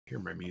hear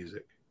my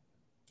music.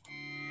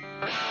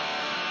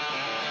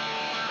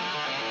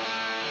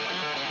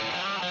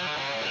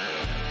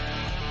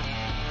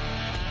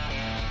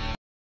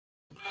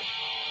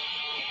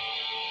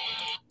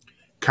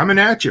 Coming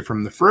at you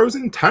from the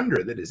frozen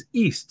tundra that is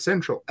East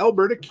Central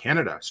Alberta,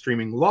 Canada,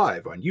 streaming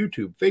live on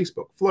YouTube,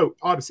 Facebook, Float,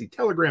 Odyssey,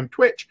 Telegram,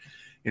 Twitch,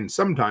 and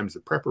sometimes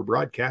the Prepper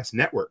Broadcast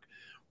Network.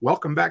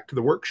 Welcome back to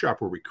the workshop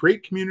where we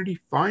create community,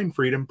 find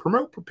freedom,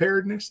 promote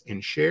preparedness,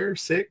 and share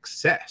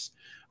success.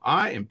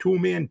 I am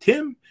Toolman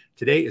Tim.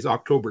 Today is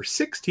October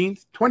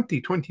 16th,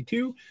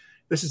 2022.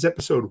 This is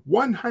episode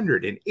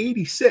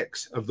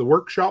 186 of the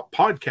Workshop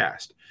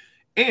Podcast.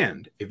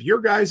 And if your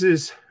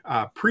guys'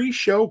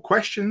 pre-show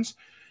questions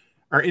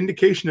are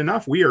indication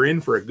enough, we are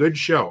in for a good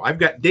show. I've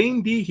got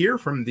Dane D here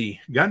from the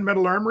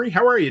Gunmetal Armory.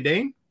 How are you,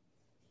 Dane?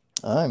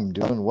 I'm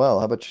doing well.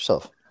 How about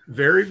yourself?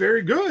 Very,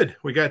 very good.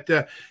 We got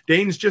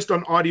Dane's just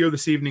on audio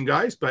this evening,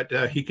 guys, but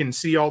he can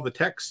see all the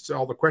texts,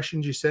 all the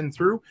questions you send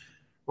through.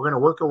 We're going to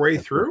work our way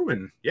through.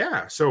 And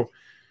yeah, so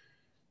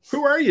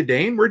who are you,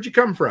 Dane? Where'd you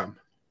come from?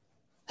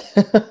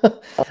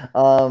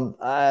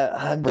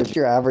 I'm just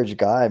your average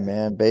guy,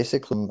 man.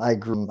 Basically, I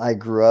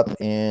grew up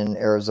in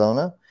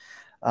Arizona.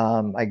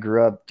 I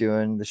grew up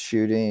doing the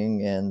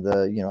shooting and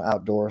the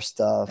outdoor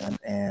stuff,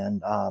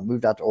 and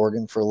moved out to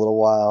Oregon for a little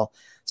while,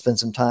 spent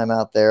some time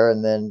out there,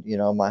 and then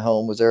my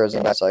home was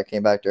Arizona, so I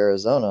came back to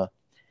Arizona,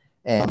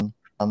 and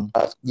I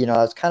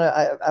was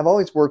I've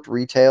always worked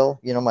retail,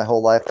 my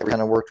whole life. I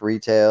kind of worked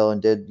retail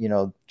and did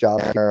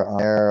jobs there.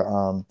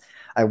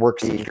 I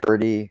worked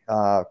security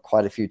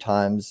quite a few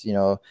times,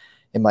 in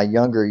my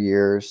younger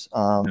years.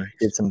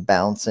 Did some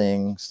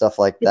bouncing, stuff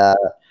like that.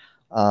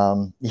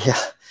 And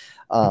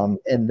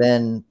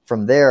then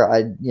from there, I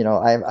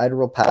had a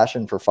real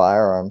passion for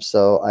firearms.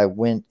 So I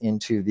went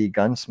into the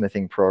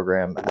gunsmithing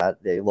program at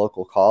a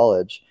local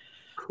college.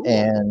 Cool.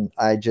 And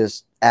I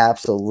just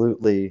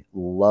absolutely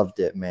loved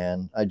it,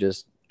 man. I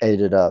just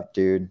ate it up,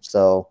 dude.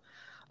 So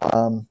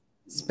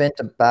spent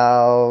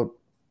about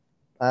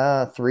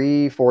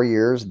 3-4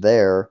 years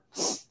there,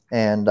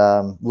 and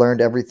learned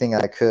everything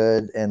I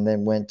could, and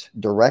then went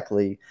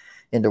directly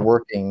into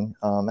working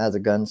as a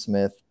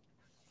gunsmith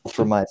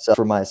for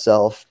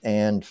myself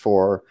and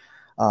for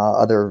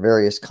other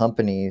various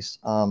companies.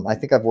 I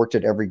think I've worked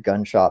at every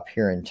gun shop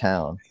here in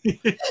town.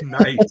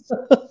 Nice.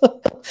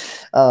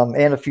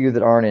 And a few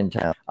that aren't in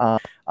town.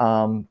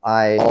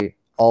 I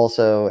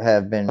also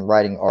have been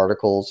writing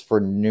articles for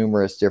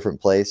numerous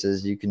different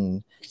places. You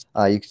can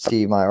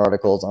see my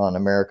articles on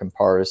American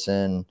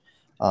Partisan.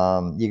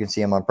 You can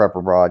see them on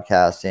Prepper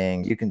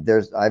Broadcasting.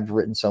 I've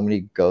written so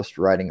many ghost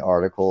writing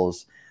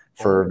articles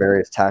for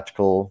various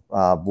tactical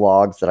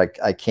blogs that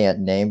I can't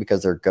name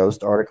because they're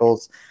ghost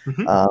articles.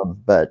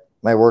 But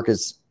my work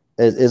is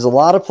a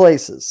lot of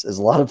places. Is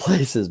a lot of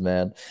places,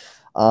 man.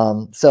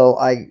 So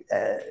I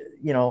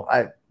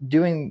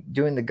doing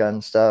the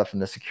gun stuff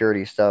and the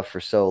security stuff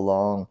for so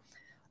long.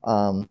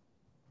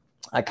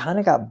 I kind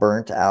of got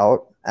burnt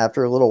out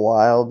after a little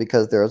while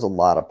because there's a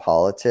lot of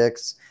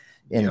politics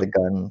in the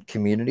gun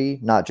community,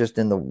 not just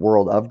in the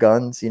world of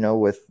guns,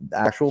 with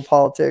actual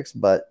politics,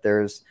 but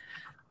there's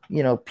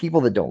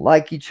people that don't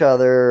like each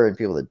other and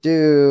people that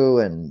do,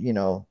 and,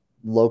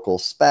 local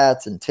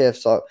spats and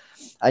tiffs. So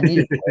I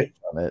needed a break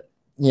from it,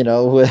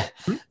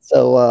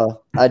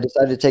 So I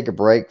decided to take a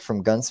break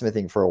from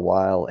gunsmithing for a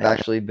while. And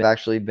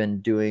actually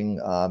been doing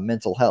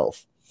mental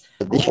health.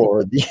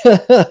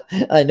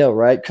 I know,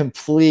 right?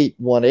 Complete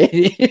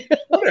 180.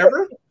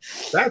 Whatever.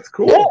 That's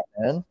cool. Yeah,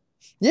 man.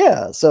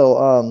 Yeah.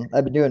 So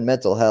I've been doing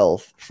mental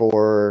health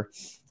for,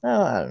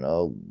 I don't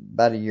know,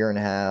 about 1.5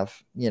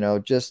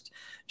 years, just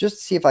to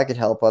see if I could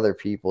help other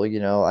people.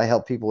 I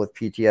help people with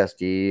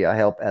PTSD. I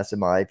help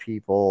SMI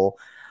people.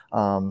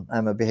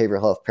 I'm a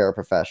behavioral health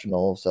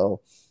paraprofessional, so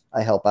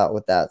I help out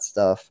with that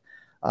stuff.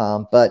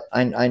 But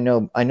I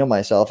know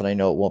myself, and I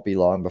know it won't be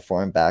long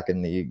before I'm back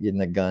in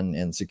the gun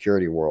and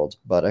security world.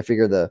 But I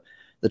figure the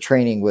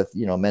training with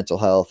mental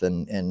health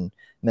and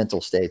mental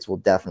states will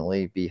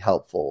definitely be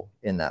helpful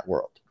in that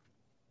world.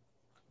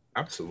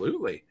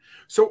 Absolutely.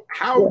 So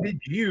how did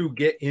you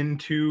get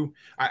into,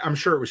 I'm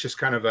sure it was just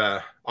kind of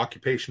a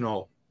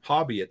occupational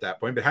hobby at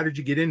that point, but how did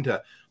you get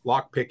into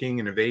lock picking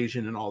and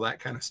evasion and all that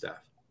kind of stuff?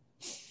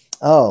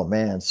 Oh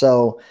man.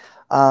 So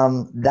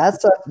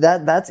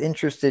that's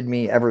interested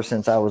me ever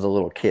since I was a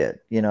little kid.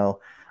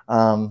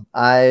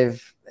 I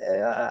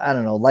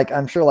don't know, like,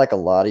 I'm sure like a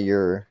lot of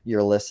your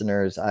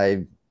listeners,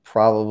 I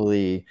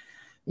probably,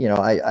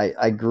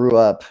 I grew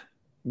up,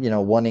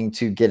 wanting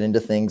to get into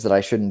things that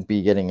I shouldn't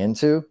be getting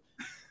into.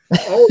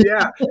 Oh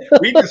yeah,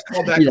 we just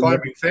called that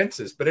climbing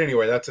fences, but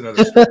anyway, that's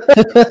another story.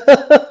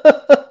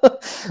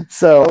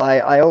 So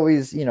I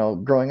always,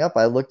 growing up,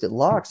 I looked at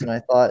locks and I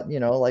thought,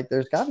 like,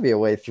 there's got to be a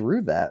way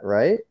through that,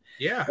 right?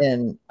 Yeah.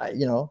 And I,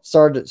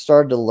 started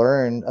to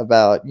learn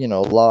about,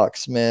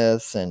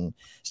 locksmiths and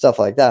stuff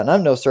like that. And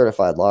I'm no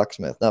certified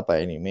locksmith, not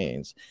by any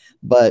means,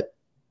 but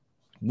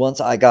once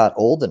I got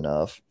old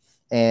enough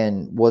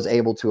and was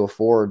able to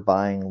afford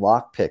buying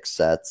lockpick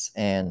sets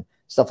and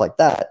stuff like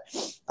that.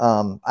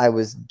 I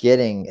was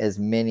getting as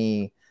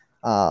many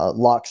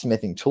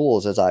locksmithing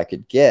tools as I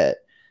could get,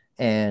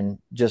 and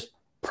just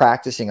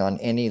practicing on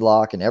any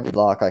lock and every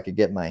lock I could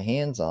get my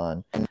hands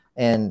on.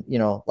 And, you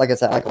know, like I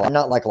said, I'm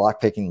not like a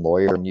lockpicking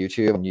lawyer on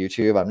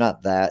YouTube. I'm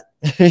not that,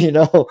 you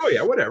know. Oh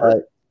yeah,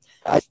 whatever.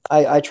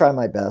 I try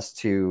my best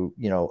to,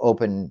 you know,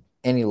 open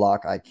any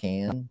lock I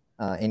can,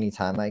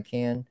 anytime I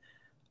can.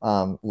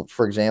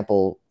 For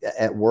example,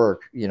 at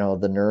work, you know,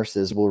 the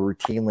nurses will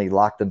routinely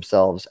lock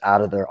themselves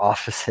out of their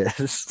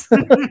offices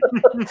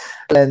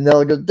and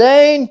they'll go,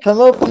 Dane, come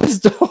open this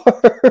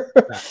door.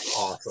 That's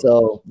awesome.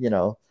 So, you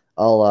know,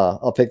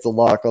 I'll pick the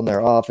lock on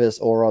their office,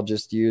 or I'll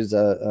just use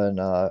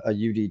a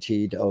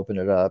UDT to open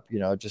it up. You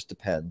know, it just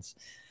depends.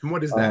 And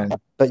what is that?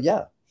 But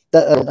yeah,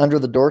 that under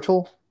the door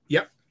tool.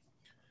 Yep.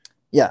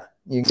 Yeah,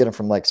 you can get them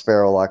from like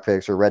Sparrow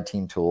Lockpicks or Red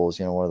Team Tools,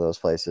 you know, one of those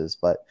places.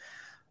 But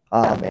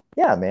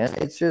yeah, man,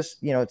 it's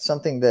just, you know, it's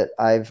something that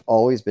I've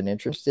always been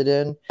interested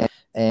in.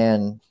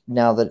 And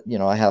now that, you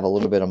know, I have a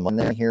little bit of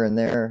money here and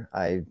there,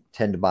 I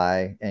tend to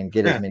buy and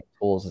get as many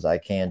tools as I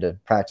can to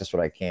practice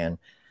what I can.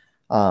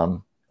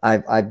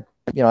 I've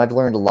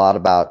learned a lot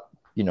about,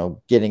 you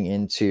know, getting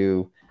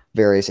into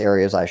various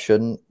areas I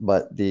shouldn't,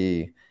 but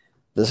the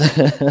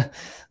places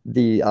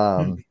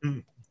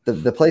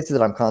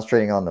that I'm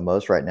concentrating on the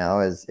most right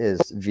now is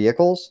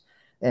vehicles.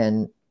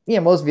 And, you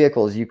know, most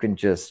vehicles you can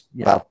just,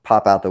 you know,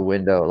 pop out the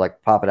window,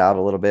 like pop it out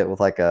a little bit with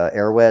like a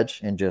air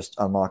wedge and just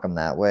unlock them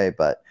that way.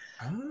 But,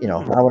 you know,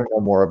 I want to know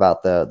more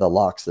about the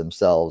locks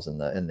themselves and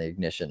the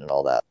ignition and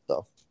all that.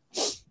 So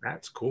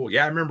that's cool.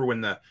 Yeah, I remember when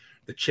the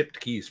chipped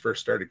keys first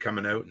started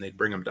coming out and they'd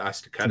bring them to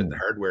us to cut at the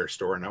hardware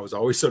store. And I was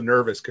always so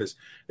nervous because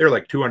they're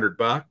like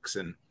 $200.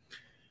 And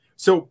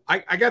so I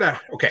kind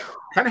of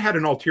had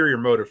an ulterior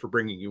motive for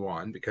bringing you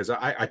on, because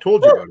I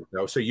told you about it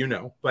though, so you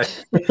know.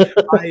 But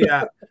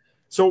I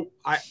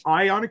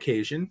on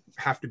occasion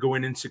have to go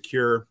in and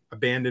secure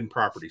abandoned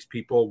properties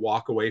people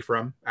walk away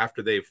from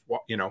after they've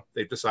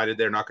decided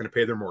they're not going to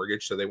pay their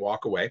mortgage, so they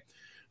walk away.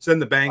 So then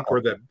the bank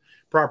or the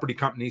property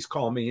companies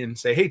call me and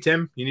say, hey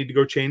Tim, you need to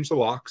go change the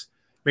locks,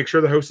 make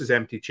sure the house is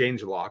empty,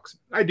 change the locks.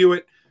 I do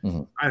it,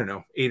 I don't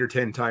know, 8 or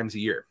 10 times a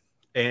year.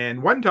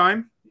 And one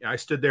time I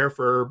stood there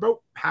for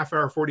about half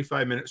hour,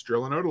 45 minutes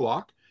drilling out a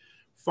lock,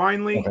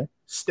 finally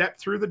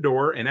stepped through the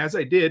door. And as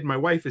I did, my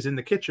wife is in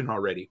the kitchen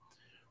already.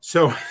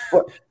 So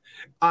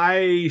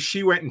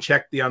she went and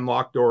checked the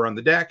unlocked door on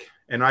the deck,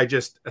 and I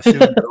just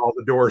assumed that all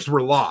the doors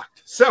were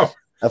locked. So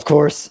of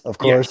course.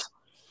 Yes.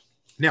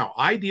 Now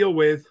I deal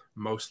with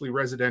mostly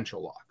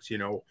residential locks. You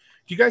know,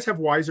 do you guys have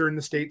Weiser in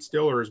the States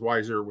still, or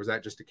was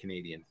that just a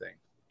Canadian thing?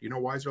 Do you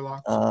know Weiser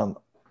locks?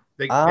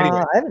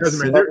 Anyway, it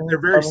doesn't matter. They're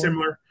very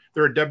similar.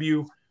 They're a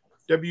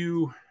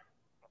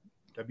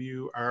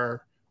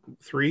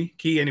WR3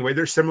 key. Anyway,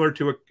 they're similar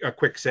to a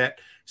quick set,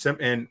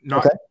 and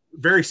not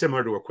very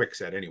similar to a quick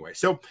set anyway.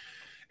 So,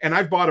 and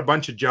I've bought a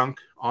bunch of junk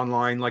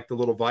online, like the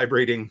little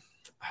vibrating,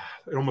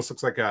 it almost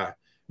looks like a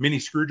mini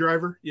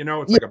screwdriver, you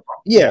know, it's like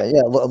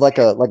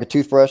like a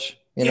toothbrush,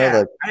 you know,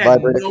 like I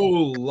had no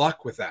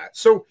luck with that.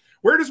 So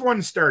where does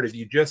one start? If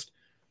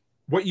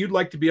what you'd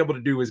like to be able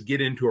to do is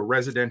get into a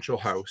residential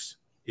house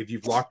if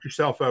you've locked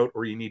yourself out,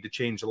 or you need to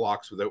change the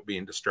locks without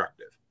being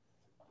destructive.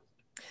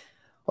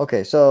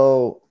 Okay,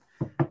 so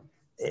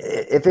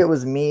if it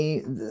was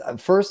me,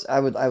 first I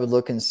would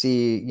look and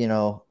see, you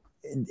know,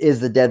 is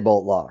the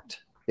deadbolt locked?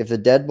 If the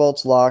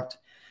deadbolt's locked,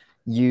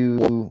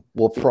 you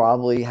will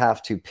probably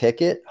have to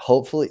pick it.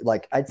 Hopefully,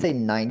 like I'd say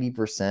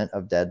 90%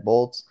 of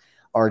deadbolts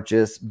are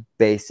just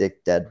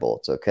basic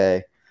deadbolts.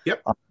 Okay.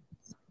 Yep.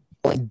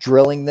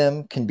 Drilling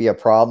them can be a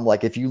problem.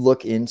 Like if you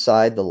look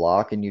inside the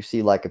lock and you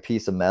see like a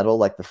piece of metal,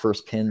 like the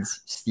first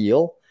pin's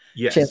steel,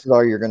 chances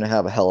are you're going to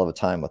have a hell of a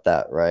time with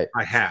that, right?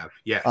 I have,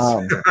 yes.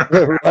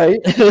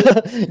 Right?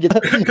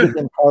 get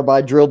them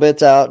carbide drill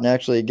bits out and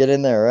actually get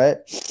in there, right?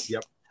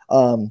 Yep.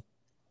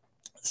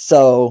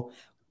 So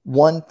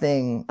one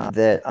thing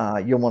that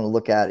you'll want to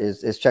look at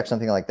is check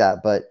something like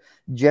that. But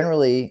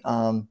generally,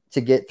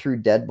 to get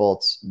through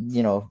deadbolts,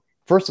 you know,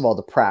 first of all,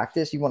 to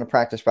practice, you want to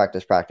practice,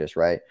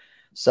 right?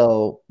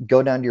 So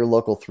go down to your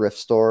local thrift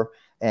store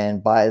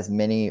and buy as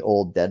many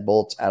old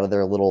deadbolts out of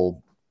their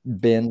little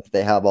bins.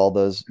 They have all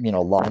those, you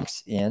know,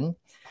 locks in.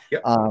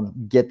 Yep.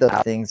 Get those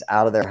things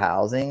out of their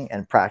housing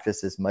and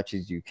practice as much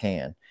as you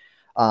can.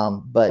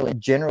 But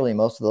generally,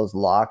 most of those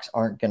locks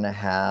aren't going to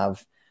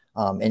have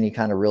any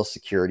kind of real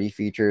security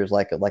features,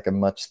 like a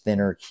much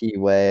thinner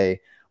keyway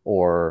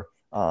or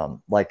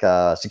like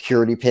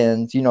security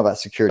pins. You know about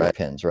security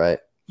pins, right?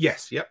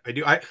 Yes. Yep. I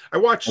do. I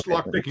watched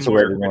lockpicking. So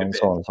on and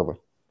so forth.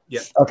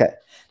 Yeah. Okay.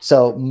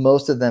 So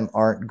most of them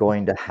aren't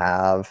going to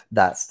have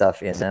that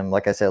stuff in them.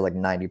 Like I said, like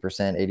 90%,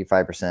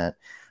 85%.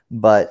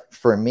 But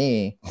for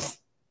me,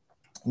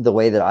 the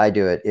way that I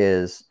do it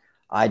is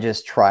I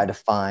just try to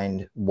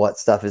find what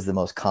stuff is the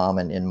most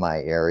common in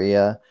my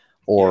area,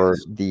 or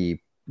the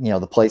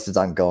places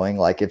I'm going.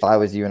 Like if I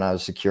was you and I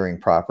was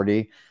securing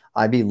property,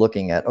 I'd be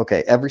looking at,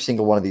 okay, every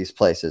single one of these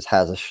places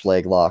has a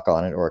Schlage lock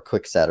on it or a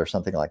quick set or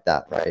something like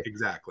that, right?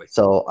 Exactly.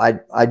 So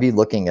I'd be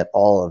looking at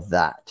all of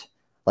that.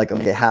 Like,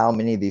 okay, how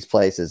many of these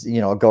places, you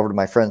know, go over to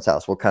my friend's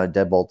house. What kind of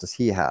deadbolt does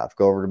he have?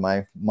 Go over to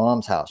my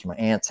mom's house or my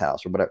aunt's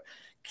house or whatever.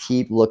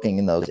 Keep looking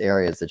in those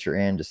areas that you're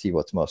in to see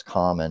what's most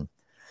common.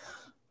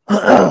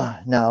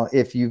 Now,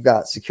 if you've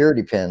got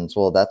security pins,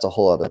 well, that's a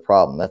whole other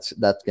problem.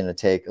 That's going to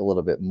take a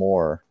little bit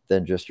more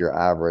than just your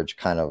average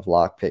kind of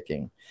lock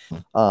picking.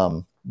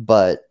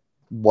 But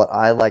what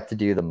I like to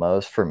do the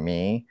most for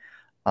me,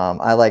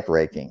 I like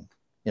raking.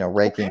 You know,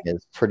 raking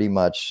is pretty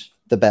much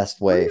the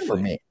best way for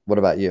me. What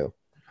about you?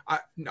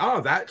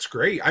 Oh, that's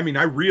great. I mean,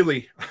 I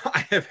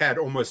have had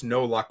almost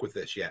no luck with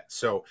this yet.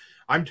 So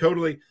I'm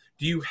totally,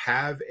 do you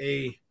have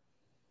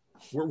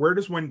where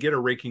does one get a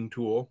raking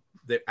tool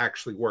that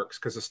actually works?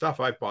 Because the stuff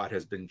I've bought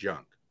has been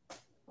junk.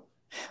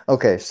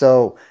 Okay,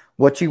 so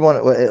what you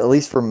want, at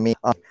least for me,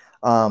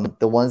 the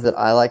ones that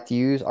I like to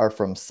use are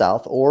from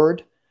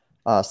Southord,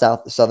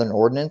 Southern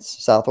Ordnance,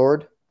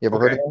 Southord. You ever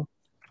heard of them?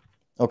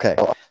 Okay,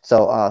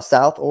 so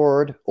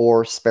Southord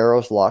or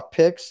Sparrow's lock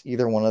picks,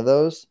 either one of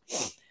those.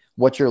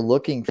 What you're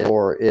looking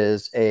for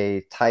is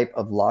a type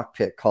of lock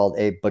pick called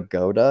a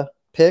Bogota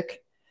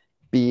pick,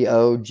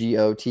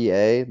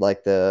 Bogota,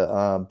 like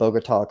the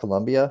Bogota,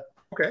 Colombia.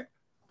 Okay.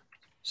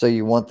 So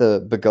you want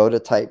the Bogota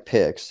type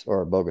picks,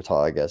 or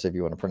Bogota, I guess, if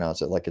you want to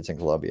pronounce it like it's in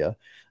Colombia.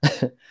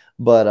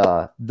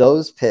 But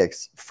those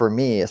picks, for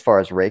me, as far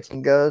as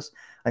raking goes,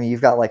 I mean,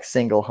 you've got like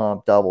single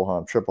hump, double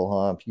hump, triple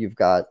hump. You've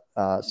got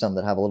some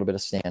that have a little bit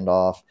of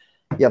standoff.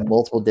 You have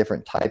multiple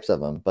different types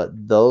of them. But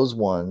those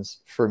ones,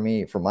 for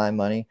me, for my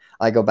money,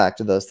 I go back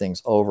to those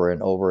things over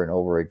and over and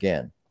over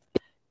again.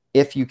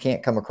 If you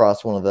can't come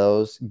across one of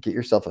those, get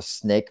yourself a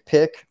snake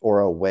pick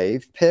or a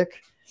wave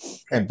pick.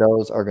 And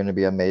those are going to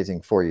be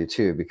amazing for you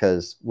too,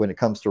 because when it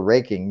comes to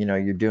raking, you know,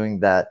 you're doing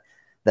that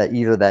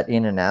either that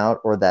in and out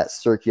or that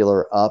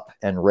circular up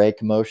and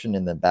rake motion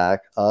in the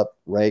back, up,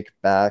 rake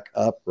back,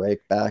 up,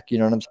 rake back. You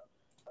know what I'm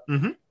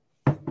saying?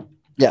 Mm-hmm.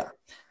 Yeah.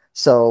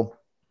 So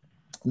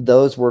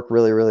those work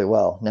really, really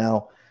well.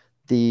 Now,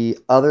 the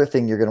other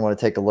thing you're going to want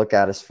to take a look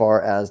at as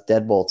far as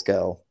deadbolts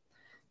go,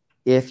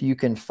 if you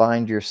can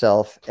find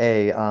yourself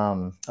a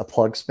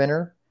plug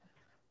spinner,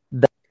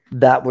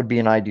 that would be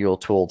an ideal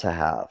tool to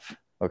have.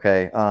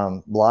 Okay.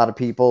 A lot of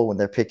people, when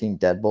they're picking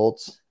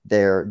deadbolts,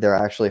 they're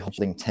actually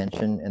holding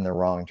tension in the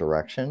wrong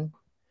direction.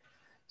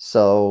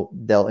 So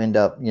they'll end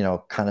up, you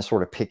know, kind of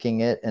sort of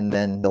picking it, and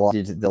then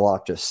the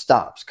lock just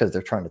stops because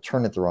they're trying to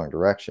turn it the wrong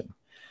direction.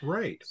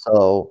 Right.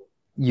 So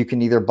you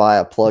can either buy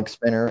a plug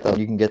spinner,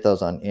 you can get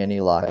those on any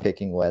lock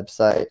picking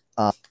website,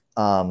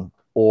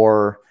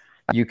 or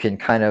you can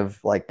kind of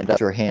like put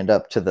your hand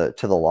up to the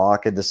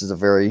lock, and this is a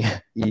very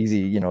easy,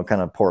 you know,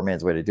 kind of poor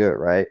man's way to do it,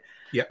 right?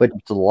 Yeah. But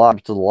to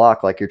the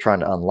lock, like you're trying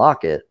to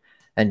unlock it,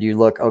 and you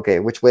look, okay,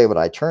 which way would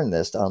I turn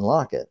this to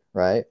unlock it,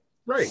 right?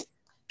 Right.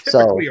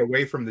 Typically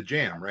away from the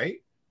jam,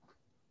 right?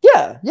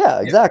 Yeah,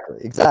 exactly.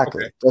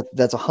 Okay.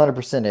 That's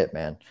 100% it,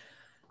 man.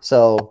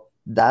 So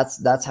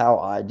that's how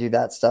I do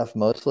that stuff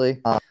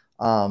mostly.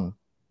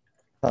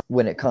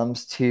 When it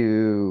comes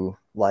to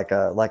like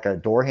a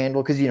door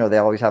handle, because you know they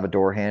always have a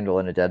door handle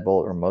and a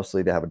deadbolt, or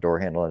mostly they have a door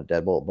handle and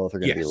a deadbolt. Both are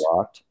going to be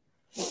locked.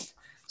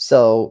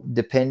 So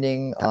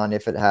depending on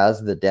if it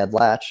has the dead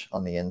latch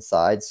on the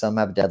inside, some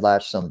have a dead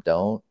latch, some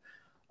don't.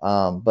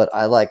 But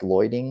I like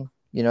Lloyding,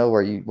 you know,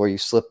 where you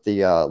slip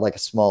the like a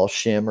small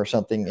shim or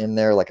something in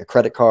there, like a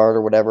credit card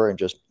or whatever, and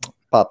just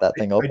pop that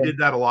thing open. I did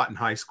that a lot in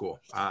high school,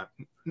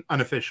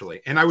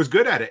 unofficially, and I was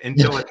good at it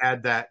until it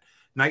had that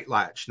night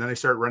latch. And then I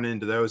started running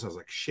into those. I was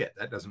like, shit,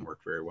 that doesn't work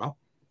very well.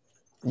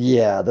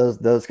 Yeah,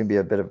 those can be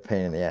a bit of a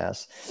pain in the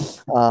ass.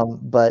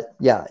 But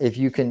yeah, if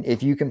you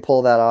can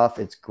pull that off,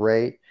 it's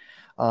great.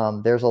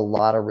 There's a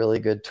lot of really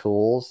good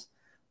tools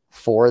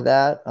for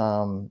that.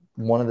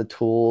 One of the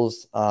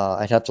tools,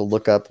 I'd have to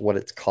look up what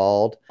it's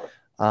called.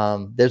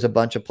 There's a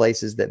bunch of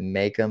places that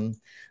make them,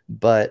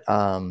 but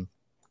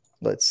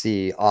let's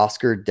see,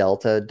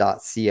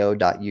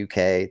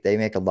 oscardelta.co.uk. They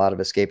make a lot of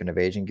escape and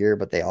evasion gear,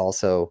 but they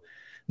also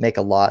make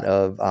a lot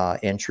of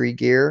entry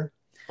gear.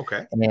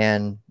 Okay.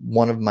 And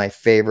one of my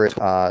favorite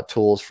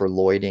tools for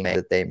Lloyding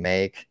that they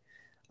make,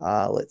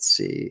 let's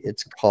see,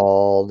 it's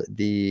called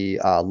the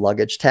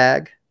luggage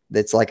tag.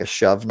 It's like a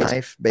shove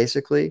knife,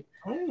 basically.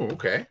 Oh,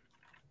 okay.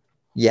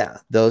 Yeah,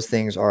 those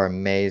things are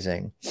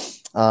amazing.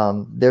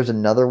 There's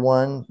another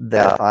one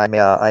that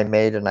I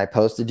made and I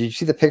posted. Did you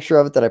see the picture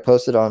of it that I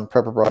posted on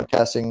Prepper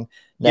Broadcasting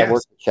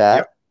Network chat?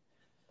 Yep.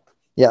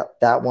 Yeah,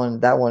 that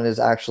one is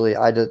actually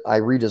I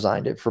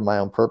redesigned it for my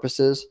own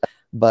purposes,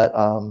 but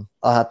I'll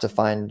have to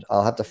find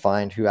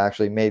who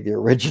actually made the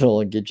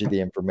original and get you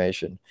the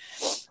information.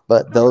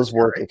 But those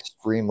work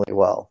extremely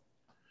well.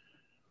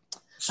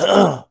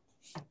 So,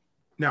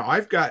 now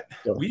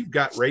we've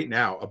got right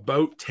now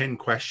about 10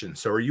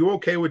 questions. So are you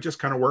okay with just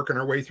kind of working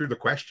our way through the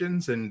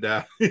questions, and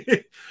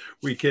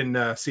we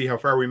can see how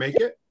far we make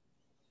it?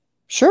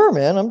 Sure,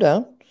 man, I'm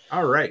down.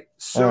 All right.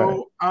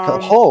 So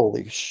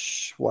holy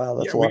wow,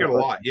 that's we got a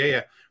lot.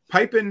 Yeah.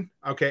 Pipin.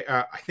 Okay,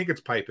 I think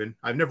it's Pipin.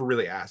 I've never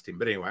really asked him,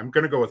 but anyway, I'm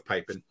going to go with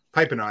Pipin.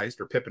 Pipinized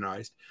or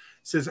Pippinized.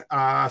 Says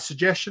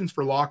suggestions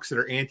for locks that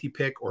are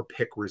anti-pick or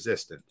pick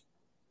resistant.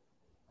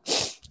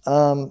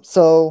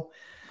 So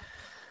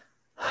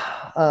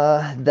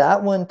that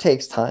one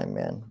takes time,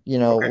 man. You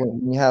know, Okay.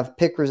 when you have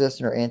pick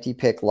resistant or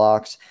anti-pick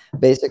locks,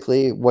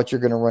 basically what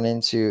you're going to run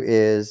into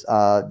is,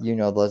 you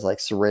know, those like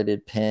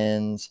serrated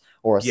pins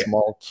or a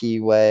small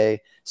keyway,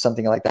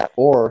 something like that.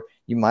 Or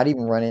you might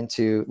even run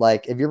into,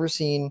 like, have you ever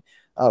seen,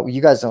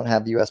 you guys don't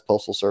have the U.S.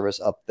 Postal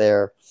Service up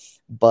there,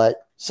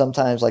 but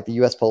sometimes like the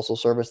U.S. Postal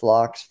Service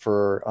locks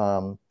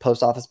for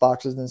post office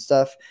boxes and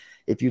stuff,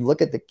 if you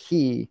look at the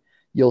key,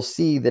 you'll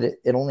see that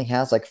it only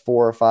has like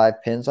 4 or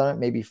 5 pins on it,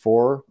 maybe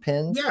 4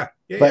 pins.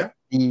 But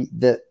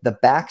the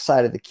back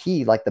side of the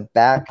key, like the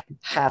back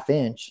 ½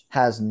 inch,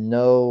 has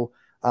no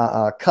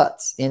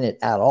cuts in it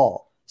at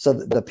all. So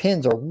the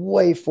pins are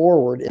way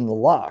forward in the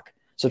lock.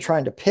 So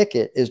trying to pick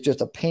it is just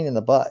a pain in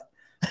the butt.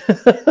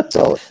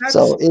 so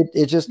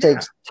it just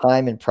takes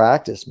time and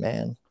practice,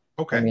 man.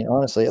 Okay. I mean,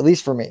 honestly, at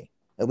least for me.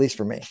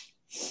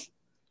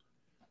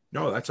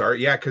 No, that's all right.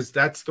 Yeah, because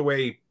that's the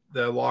way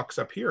the locks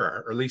up here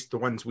are, or at least the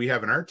ones we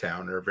have in our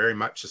town are very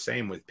much the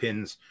same with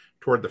pins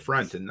toward the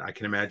front. And I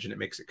can imagine it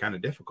makes it kind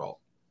of difficult.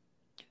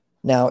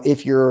 Now,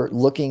 if you're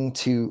looking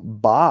to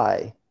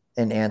buy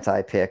an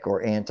anti-pick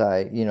or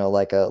you know,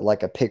 like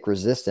a pick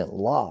resistant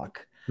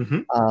lock,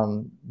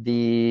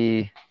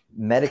 the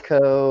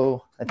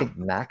Medico, I think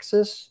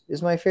Maxis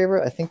is my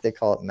favorite. I think they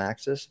call it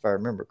Maxis, if I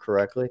remember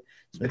correctly.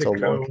 It's so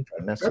long since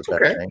I messed with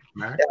that thing.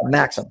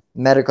 Maxim.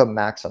 Medico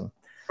Maxim.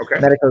 Okay.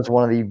 Medico is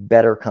one of the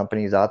better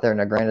companies out there.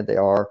 Now, granted, they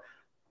are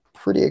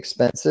pretty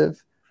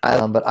expensive,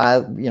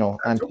 but you know,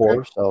 I'm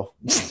poor, so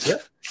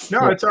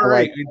no, it's all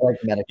right. I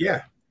like Medico.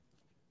 Yeah.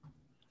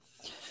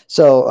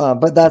 So,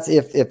 but that's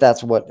if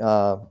that's what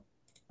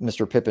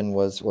Mr. Pippin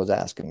was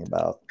asking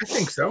about. I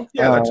think so.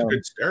 Yeah, that's a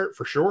good start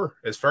for sure.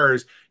 As far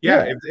as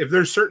if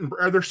there's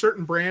are there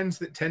certain brands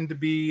that tend to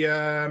be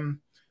a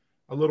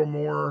little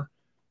more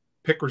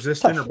pick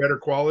resistant or better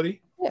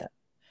quality?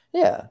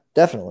 Yeah,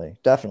 definitely.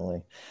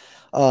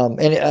 And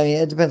I mean,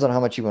 it depends on how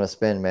much you want to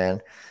spend,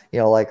 man. You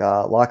know, like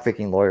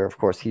Lockpicking Lawyer, of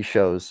course, he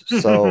shows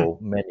so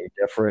many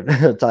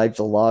different types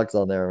of locks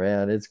on there,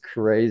 man. It's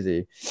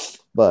crazy.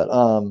 But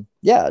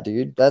yeah,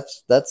 dude,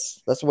 that's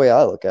the way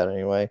I look at it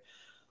anyway.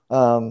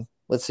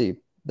 Let's see.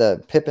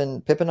 The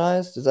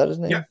Pippinized, is that his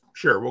name? Yeah,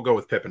 sure. We'll go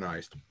with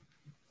Pippinized.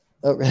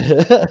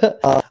 Okay.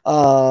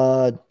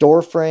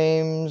 Door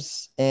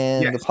frames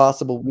and the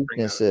possible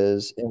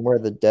weaknesses and where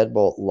the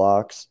deadbolt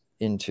locks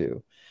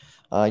into.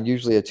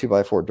 Usually a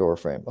 2x4 door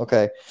frame.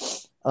 Okay.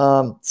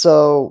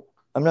 So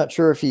I'm not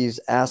sure if he's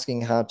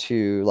asking how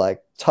to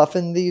like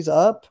toughen these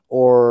up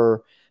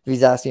or if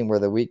he's asking where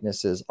the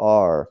weaknesses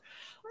are.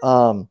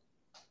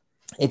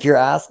 If you're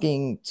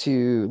asking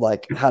to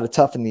like how to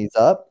toughen these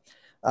up,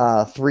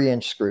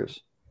 3-inch screws,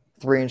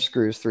 3-inch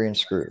screws, 3-inch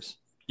screws.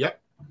 Yep.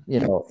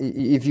 You know,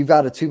 if you've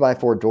got a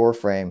 2x4 door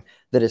frame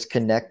that is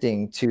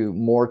connecting to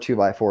more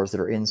 2x4s that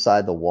are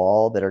inside the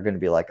wall that are going to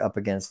be like up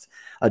against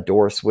a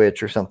door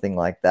switch or something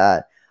like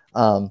that.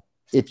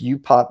 If you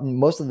pop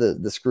most of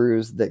the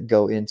screws that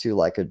go into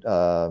like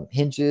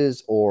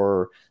hinges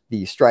or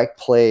the strike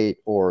plate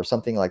or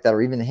something like that,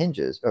 or even the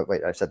hinges. Oh,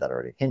 wait, I said that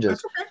already.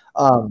 Hinges.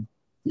 That's okay.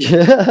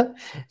 Yeah.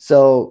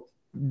 So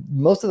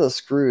most of the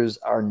screws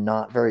are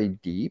not very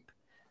deep.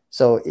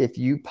 So if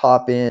you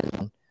pop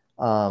in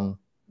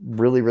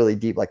really, really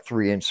deep, like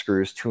 3-inch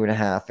screws,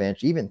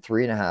 2.5-inch, even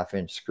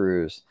 3.5-inch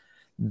screws,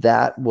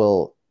 that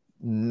will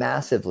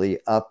massively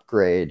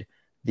upgrade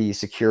the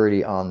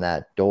security on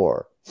that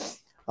door.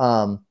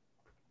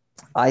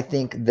 I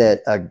think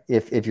that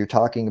if you're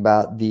talking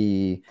about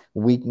the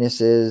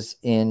weaknesses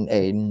in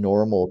a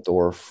normal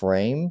door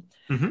frame,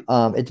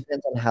 it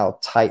depends on how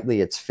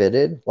tightly it's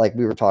fitted. Like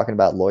we were talking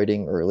about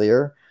Lloyding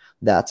earlier,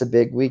 that's a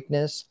big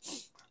weakness.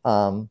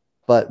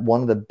 But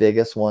one of the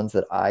biggest ones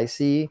that I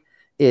see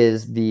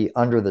is the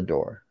under the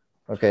door.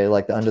 Okay,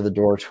 like the under the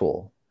door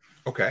tool.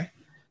 Okay.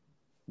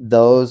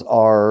 Those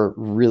are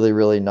really,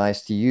 really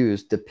nice to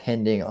use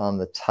depending on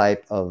the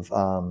type of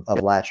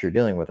latch you're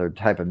dealing with or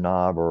type of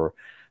knob or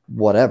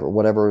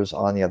whatever is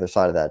on the other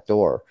side of that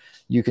door.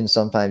 You can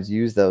sometimes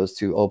use those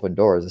to open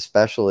doors,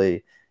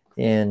 especially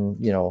in,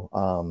 you know,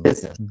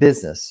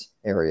 business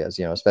areas,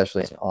 you know,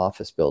 especially in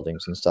office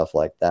buildings and stuff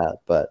like that.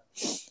 But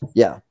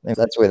yeah,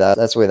 that's the way that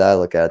I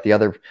look at it. The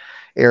other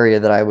area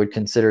that I would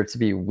consider to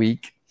be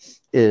weak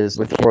is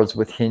with doors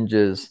with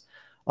hinges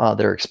that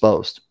are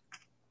exposed.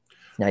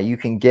 Now you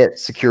can get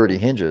security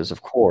hinges,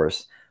 of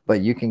course,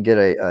 but you can get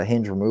a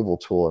hinge removal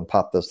tool and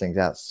pop those things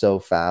out so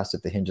fast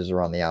if the hinges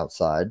are on the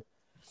outside.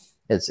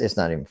 It's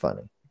not even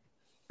funny.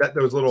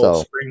 Those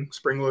little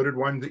spring loaded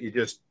ones that you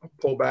just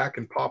pull back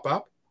and pop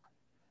up.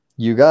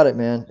 You got it,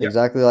 man. Yep.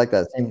 Exactly like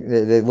that.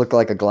 They look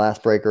like a glass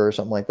breaker or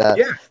something like that.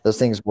 Yeah. Those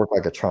things work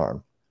like a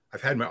charm.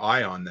 I've had my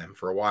eye on them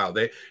for a while.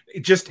 They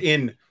just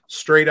in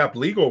straight up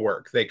legal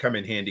work, they come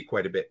in handy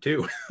quite a bit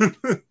too.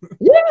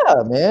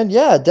 Yeah, man.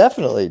 Yeah,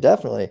 definitely,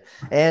 definitely.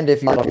 And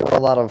if you do a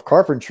lot of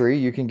carpentry,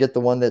 you can get the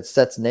one that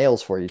sets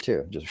nails for you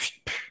too. Just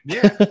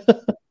Yeah.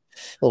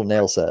 little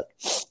nail set.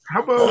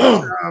 How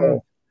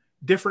about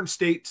different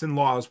states and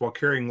laws while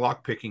carrying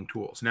lockpicking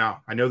tools?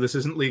 Now, I know this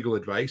isn't legal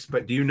advice,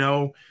 but do you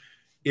know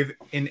if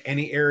in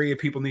any area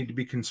people need to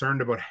be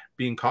concerned about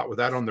being caught with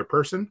that on their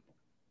person?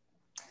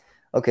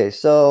 Okay,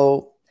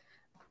 so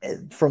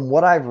from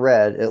what I've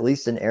read, at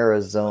least in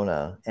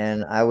Arizona,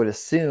 and I would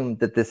assume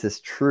that this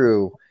is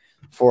true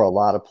for a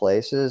lot of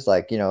places,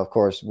 like, you know, of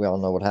course, we all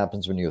know what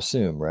happens when you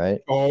assume, right?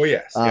 Oh,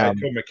 yes. Yeah, I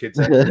told my kids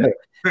that today.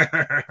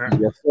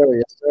 Yes, sir.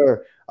 Yes,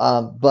 sir.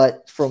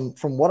 But from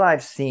what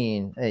I've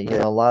seen, you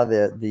know, a lot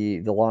of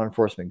the law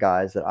enforcement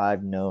guys that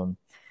I've known,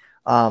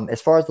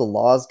 as far as the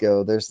laws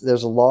go, there's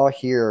a law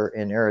here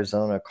in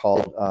Arizona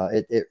called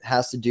it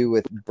has to do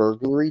with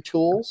burglary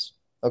tools.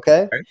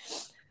 Okay.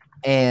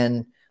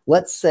 And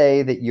let's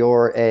say that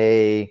you're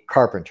a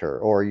carpenter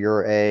or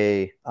you're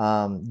a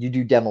you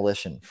do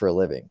demolition for a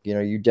living. You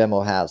know, you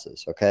demo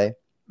houses. Okay.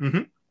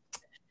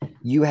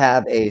 You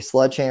have a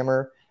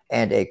sledgehammer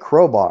and a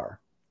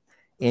crowbar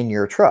in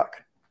your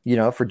truck, you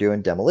know, for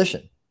doing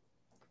demolition.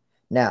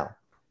 Now,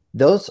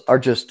 those are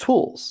just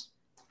tools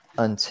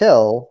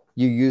until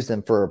you use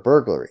them for a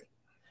burglary.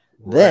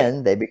 Right.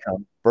 Then they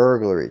become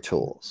burglary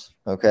tools.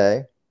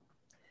 Okay.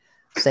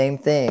 Same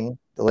thing.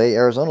 The way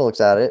Arizona looks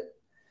at it,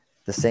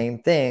 the same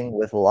thing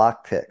with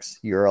lock picks.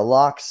 You're a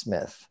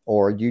locksmith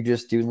or you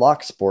just do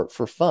lock sport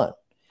for fun.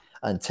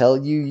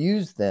 Until you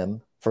use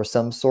them for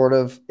some sort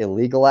of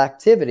illegal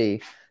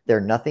activity,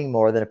 they're nothing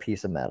more than a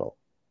piece of metal.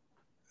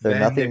 They're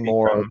nothing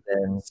more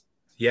than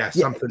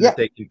something that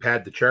they can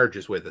pad the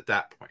charges with at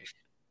that point.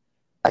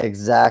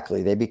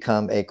 Exactly. They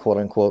become a quote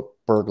unquote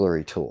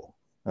burglary tool.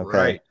 Okay.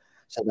 Right.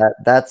 So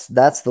that's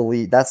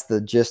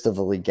the gist of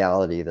the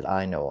legality that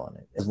I know on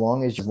it. As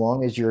long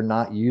as you're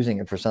not using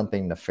it for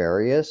something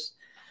nefarious,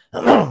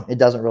 it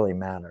doesn't really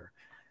matter.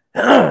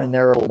 And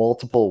there are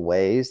multiple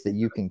ways that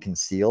you can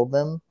conceal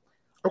them.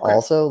 Okay.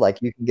 Also,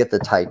 like you can get the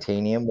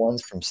titanium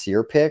ones from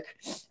Sear Pick,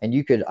 and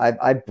you could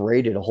I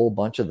braided a whole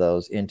bunch of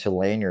those into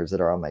lanyards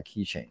that are on my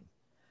keychain.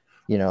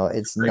 You know,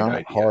 it's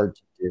not hard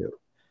to do.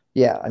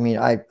 Yeah, I mean,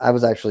 I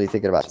was actually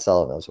thinking about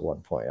selling those at one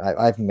point.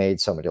 I've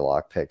made so many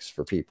lock picks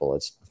for people.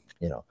 It's,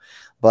 you know,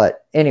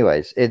 but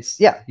anyways, it's,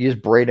 yeah, you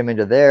just braid them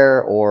into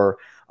there, or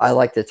I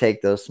like to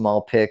take those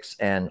small picks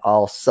and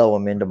I'll sew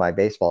them into my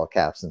baseball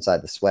caps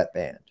inside the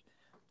sweatband,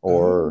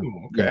 or,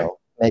 you know,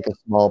 make a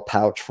small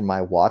pouch for my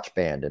watch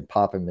band and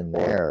pop them in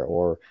there,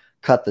 or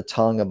cut the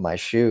tongue of my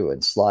shoe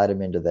and slide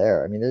them into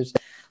there. I mean,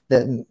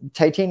 the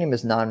titanium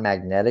is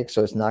non-magnetic,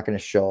 so it's not going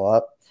to show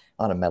up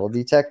on a metal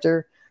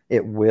detector.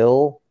 It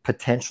will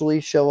potentially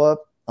show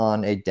up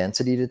on a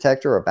density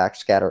detector or a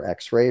backscatter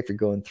X-ray if you're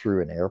going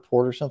through an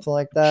airport or something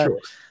like that. Sure.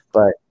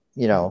 But,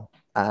 you know,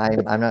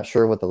 I'm not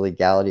sure what the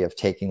legality of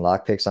taking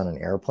lockpicks on an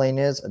airplane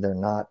is. They're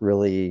not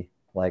really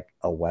like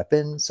a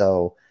weapon,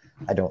 so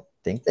I don't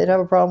think they'd have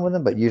a problem with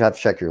them, but you'd have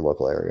to check your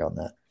local area on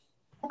that.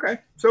 Okay.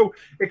 So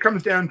it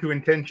comes down to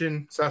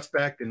intention,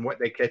 suspect, and what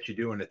they catch you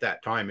doing at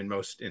that time in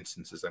most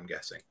instances, I'm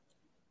guessing.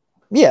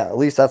 Yeah, at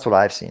least that's what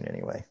I've seen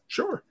anyway.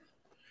 Sure.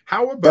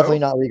 How about... Definitely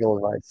not legal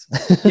advice.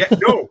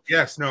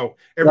 No.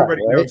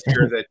 Everybody knows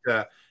here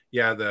that,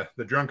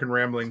 the drunken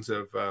ramblings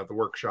of the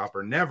workshop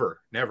are never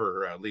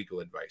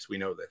legal advice. We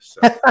know this.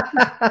 So.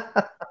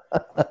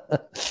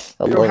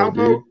 How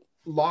about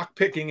lock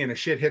picking in a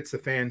shit hits the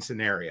fan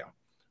scenario?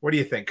 What do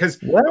you think? Because,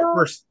 of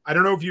course, I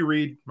don't know if you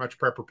read much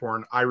prepper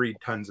porn. I read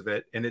tons of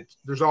it, and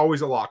there's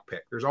always a lock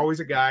pick. There's always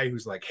a guy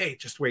who's like, "Hey,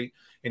 just wait,"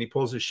 and he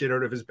pulls his shit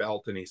out of his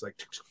belt, and he's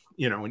like,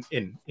 you know,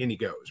 and he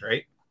goes,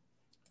 right?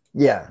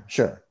 Yeah,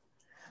 sure.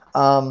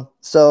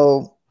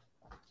 So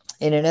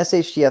in an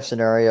SHTF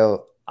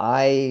scenario,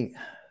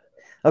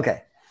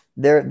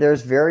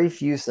 there's very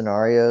few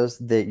scenarios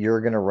that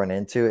you're going to run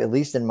into, at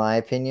least in my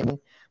opinion,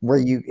 where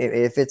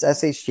if it's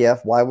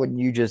SHTF, why wouldn't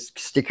you just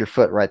stick your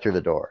foot right through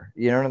the door?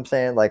 You know what I'm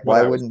saying? Like,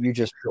 why wouldn't you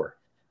just,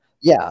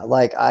 yeah,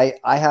 like I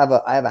have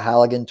a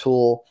Halligan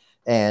tool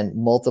and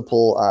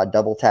multiple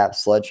double tap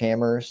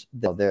sledgehammers.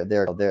 They're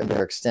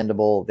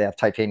extendable. They have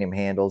titanium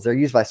handles. They're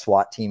used by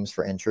SWAT teams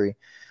for entry.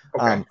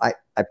 Okay.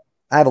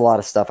 I have a lot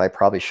of stuff I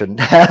probably shouldn't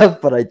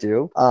have, but I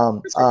do.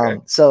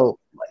 So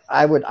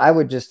I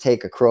would just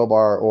take a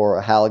crowbar or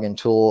a Halligan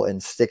tool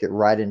and stick it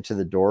right into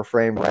the door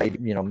frame, right?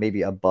 You know,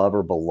 maybe above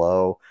or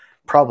below,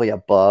 probably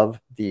above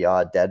the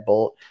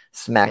deadbolt.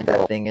 Smack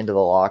that thing into the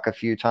lock a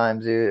few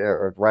times, dude,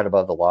 or right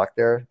above the lock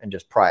there, and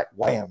just pry it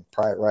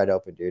right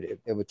open, dude.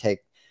 It would take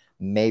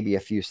maybe a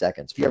few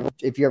seconds.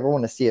 If you ever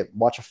want to see it,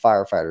 watch a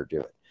firefighter do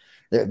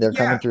it. They're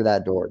coming through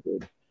that door,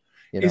 dude.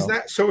 You know? Is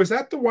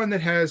that the one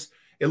that has?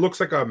 It looks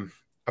like a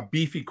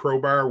beefy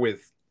crowbar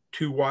with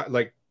two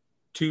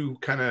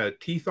kind of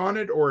teeth on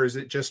it, or is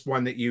it just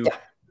one that you?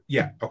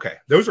 Yeah. Okay.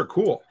 Those are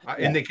cool,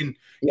 and they can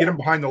get them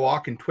behind the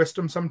lock and twist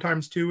them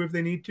sometimes too if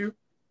they need to.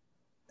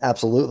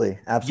 Absolutely.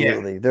 Yeah.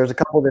 Absolutely. There's a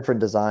couple different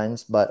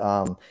designs, but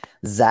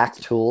Zak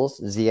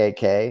Tools,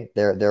 Z-A-K,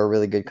 they're a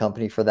really good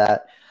company for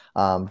that.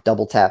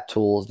 Double Tap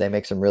Tools, they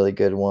make some really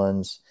good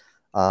ones.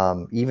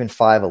 Even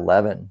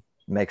 511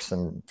 makes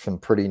some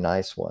pretty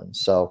nice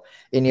ones. So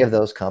any of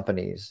those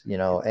companies, you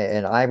know,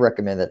 and I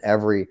recommend that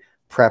every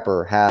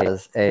prepper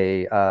has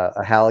a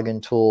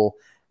Halligan tool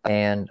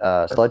and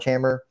a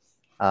sledgehammer.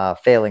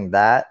 Failing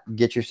that,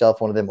 get yourself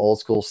one of them old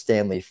school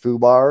Stanley Foo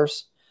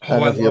bars. I Oh, don't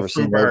I know if you've love ever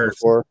foo seen those bars.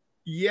 before.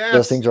 Those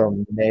Yes. things are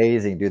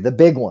amazing, dude. The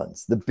big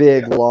ones, the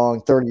big,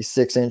 long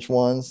 36-inch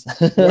ones.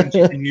 The ones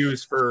you can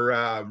use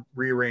for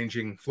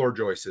rearranging floor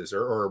joists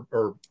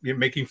or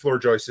making floor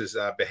joists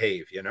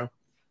behave, you know?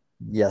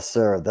 Yes,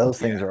 sir. Those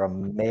things Yeah. are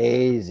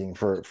amazing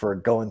for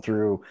going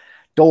through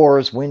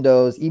doors,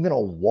 windows, even a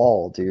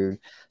wall, dude.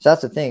 So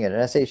that's the thing. In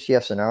an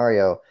SHTF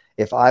scenario,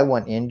 if I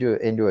went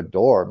into a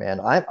door, man,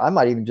 I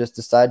might even just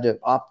decide to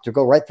opt to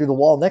go right through the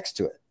wall next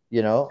to it.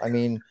 You know, I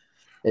mean,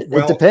 it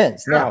Well,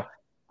 depends. yeah. Now,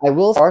 I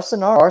will are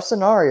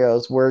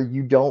scenarios where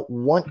you don't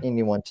want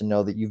anyone to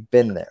know that you've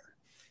been there.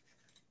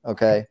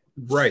 Okay.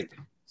 Right.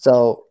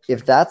 So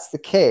if that's the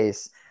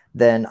case,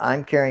 then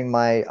I'm carrying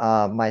my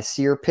my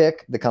sear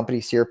pick, the company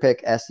sear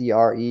pick,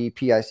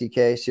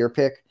 SEREPICK sear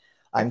pick.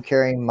 I'm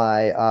carrying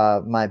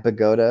my my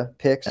pagoda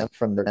picks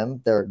from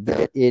them. They're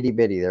itty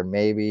bitty. They're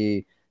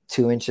maybe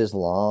 2 inches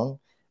long,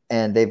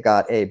 and they've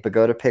got a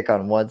pagoda pick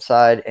on one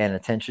side and a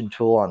tension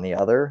tool on the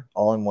other,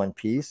 all in one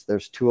piece.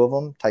 There's two of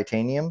them,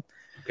 titanium.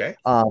 Okay.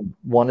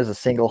 One is a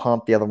single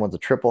hump, the other one's a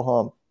triple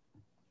hump.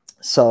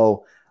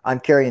 So I'm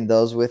carrying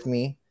those with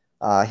me,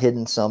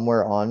 hidden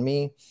somewhere on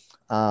me.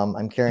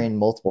 I'm carrying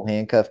multiple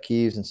handcuff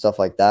keys and stuff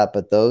like that,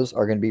 but those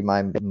are going to be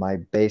my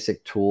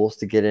basic tools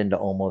to get into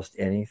almost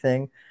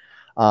anything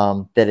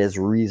that is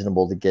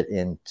reasonable to get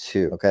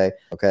into.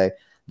 Okay.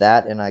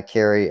 That, and I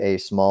carry a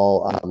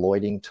small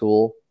loading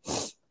tool.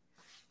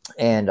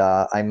 And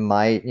I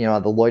might, you know,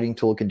 the loading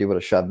tool can do what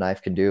a shove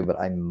knife can do, but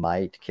I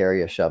might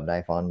carry a shove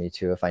knife on me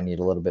too if I need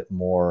a little bit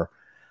more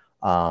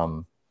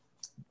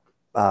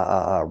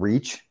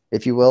reach,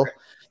 if you will.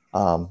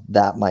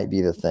 That might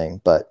be the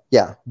thing. But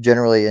yeah,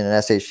 generally in an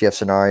SHTF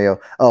scenario.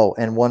 Oh,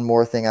 and one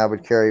more thing I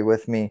would carry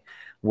with me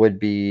would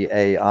be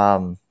a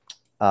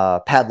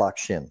padlock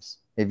shims.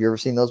 Have you ever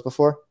seen those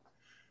before?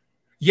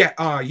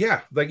 Yeah.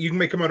 Yeah. Like you can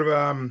make them out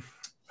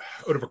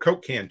of a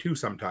Coke can too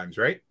sometimes,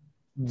 right?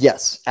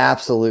 Yes,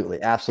 absolutely.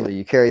 Absolutely.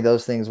 You carry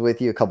those things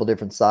with you, a couple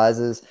different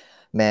sizes.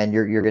 Man,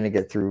 you're going to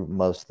get through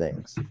most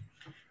things.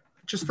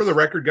 Just for the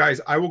record,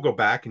 guys, I will go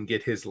back and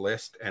get his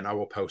list and I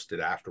will post it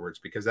afterwards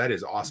because that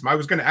is awesome. I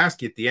was going to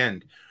ask you at the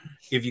end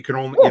if you could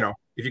only, you know,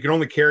 if you could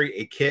only carry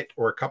a kit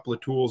or a couple of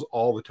tools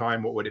all the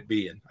time, what would it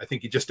be? And I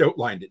think you just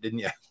outlined it, didn't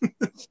you?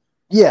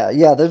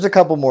 Yeah. There's a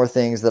couple more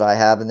things that I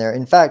have in there.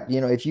 In fact,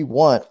 you know, if you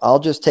want, I'll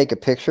just take a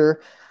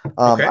picture.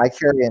 Okay. I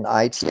carry an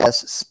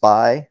ITS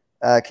SPI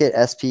kit,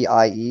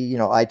 SPIE, you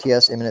know,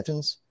 ITS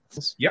Imminent.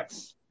 Yep.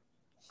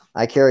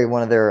 I carry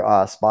one of their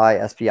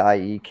SPI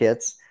SPIE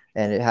kits,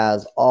 and it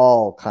has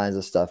all kinds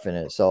of stuff in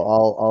it.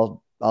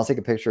 So I'll take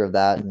a picture of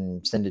that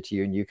and send it to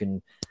you, and you can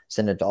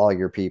send it to all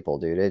your people,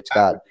 dude. It's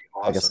got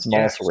like a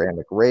small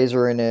ceramic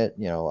razor in it,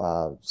 you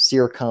know,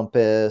 sear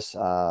compass,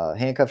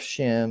 handcuff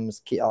shims,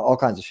 all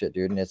kinds of shit,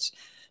 dude. And it's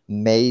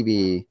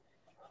maybe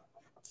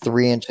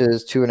 3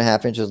 inches,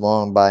 2.5 inches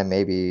long by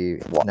maybe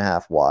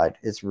 1.5 wide.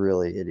 It's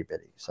really itty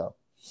bitty. So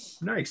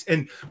nice.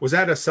 And was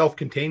that a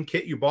self-contained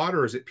kit you bought,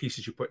 or is it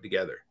pieces you put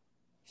together?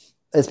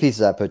 it's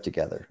pieces I put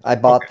together. I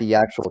bought the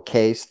actual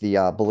case,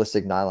 the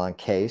ballistic nylon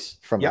case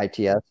from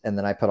ITS, and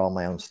then I put all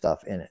my own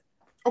stuff in it.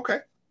 Okay.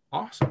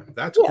 Awesome.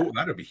 That's cool.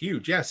 That'd be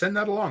huge. Yeah, send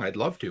that along. I'd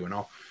love to. And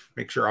I'll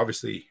make sure,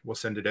 obviously, we'll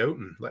send it out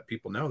and let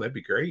people know. That'd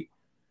be great.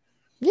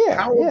 Yeah.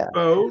 How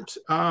about,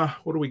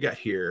 what do we got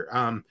here?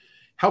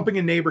 Helping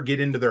a neighbor get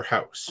into their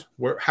house.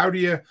 How do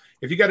you,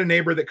 if you got a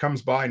neighbor that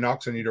comes by,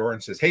 knocks on your door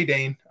and says, "Hey,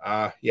 Dane,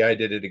 yeah, I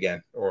did it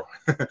again." Or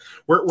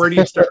where do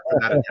you start for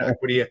that attack?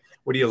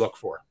 What do you look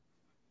for?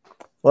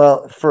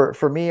 Well,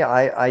 for me,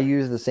 I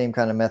use the same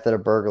kind of method a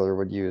burglar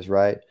would use,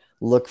 right?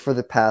 Look for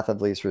the path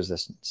of least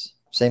resistance.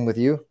 Same with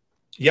you?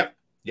 Yep.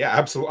 Yeah,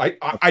 absolutely.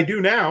 I do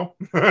now.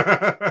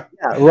 Yeah,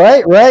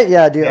 right.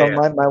 Yeah, dude.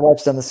 Yeah. My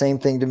wife's done the same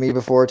thing to me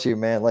before too,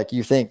 man. Like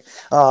you think,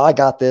 oh, I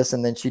got this,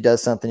 and then she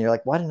does something. You're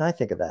like, why didn't I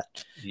think of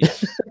that? Yeah.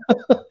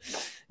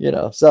 You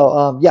know.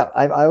 So yeah,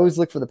 I always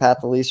look for the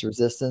path of least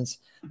resistance.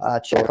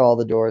 Check all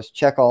the doors,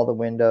 check all the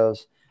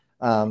windows,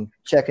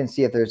 check and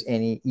see if there's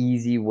any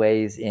easy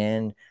ways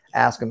in.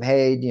 Ask them,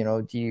 hey, you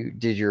know,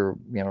 did your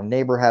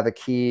neighbor have a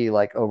key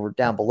like over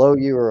down below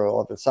you or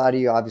on the side of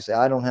you? Obviously,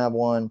 I don't have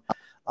one.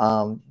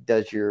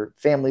 Does your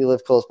family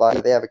live close by?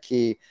 Do they have a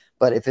key?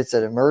 But if it's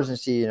an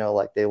emergency, you know,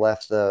 like they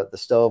left the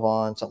stove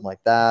on, something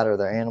like that, or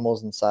their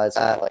animals inside,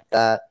 something like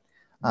that.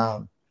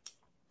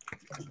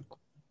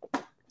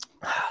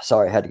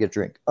 Sorry, I had to get a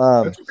drink.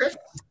 That's okay.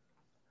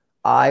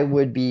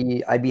 I'd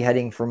be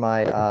heading for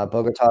my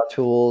Bogota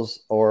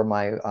tools or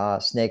my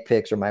snake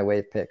picks or my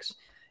wave picks.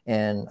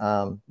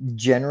 And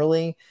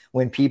generally,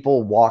 when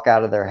people walk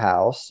out of their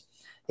house,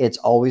 it's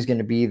always going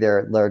to be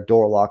their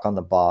door lock on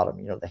the bottom,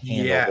 you know, the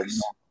handle, Yes.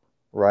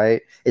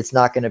 right? It's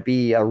not going to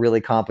be a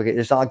really complicated,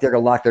 it's not like they're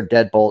going to lock their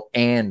deadbolt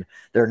and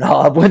their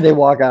knob when they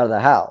walk out of the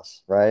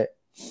house, right?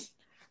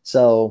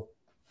 So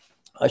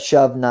a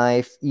shove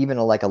knife, even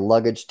like a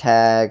luggage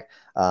tag,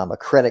 a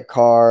credit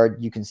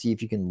card, you can see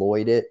if you can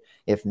Lloyd it.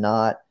 If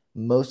not,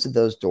 most of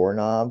those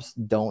doorknobs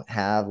don't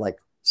have like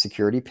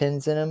security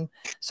pins in them.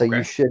 So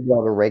you should be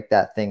able to rake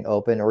that thing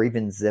open or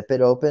even zip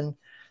it open.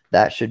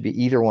 That should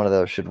be, either one of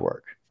those should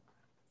work.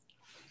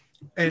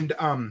 And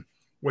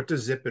what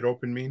does zip it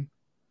open mean?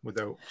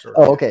 Without sort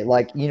of okay.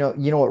 Like, you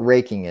know what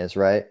raking is,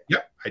 right?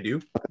 Yep, I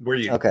do. Where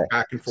you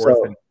back and forth.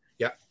 So, and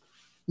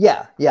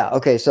yeah.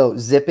 Okay. So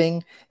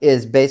zipping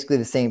is basically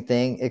the same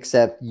thing,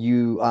 except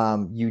you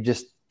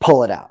just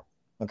pull it out.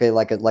 Okay.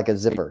 Like a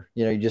zipper,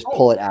 you know, you just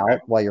pull it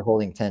out while you're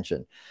holding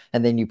tension,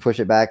 and then you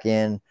push it back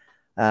in,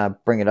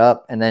 bring it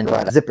up, and then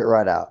zip it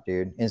right out,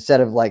 dude.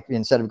 Instead of going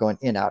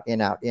in, out,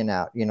 in, out, in,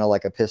 out, you know,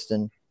 like a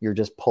piston, you're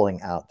just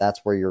pulling out. That's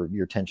where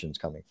your tension's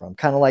coming from.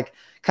 Kind of like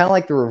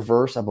the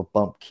reverse of a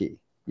bump key.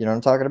 You know what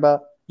I'm talking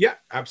about? Yeah,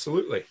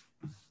 absolutely.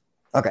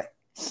 Okay.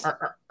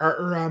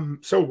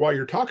 So while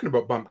you're talking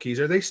about bump keys,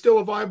 are they still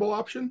a viable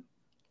option?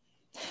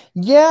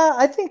 Yeah,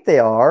 I think they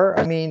are.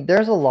 I mean,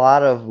 there's a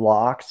lot of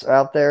locks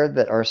out there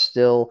that are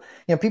still,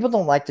 you know, people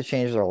don't like to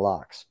change their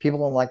locks. People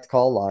don't like to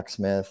call a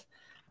locksmith.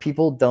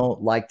 People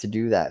don't like to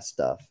do that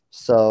stuff.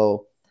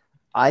 So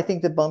I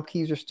think the bump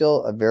keys are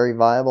still a very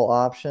viable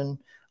option.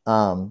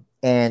 And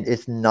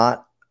it's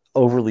not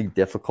overly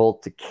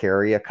difficult to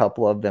carry a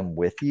couple of them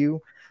with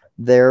you.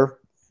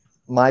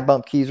 My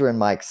bump keys are in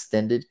my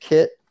extended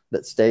kit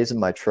that stays in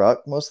my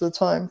truck most of the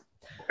time.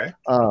 Okay.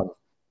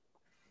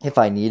 If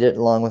I need it,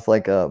 along with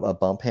like a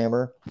bump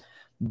hammer.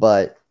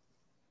 But,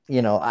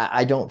 you know,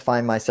 I don't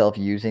find myself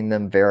using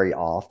them very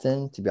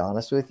often, to be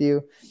honest with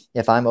you.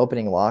 If I'm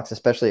opening locks,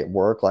 especially at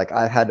work, like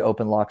I've had to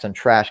open locks on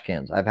trash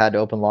cans. I've had to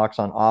open locks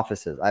on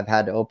offices. I've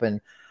had to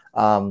open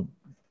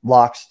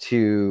locks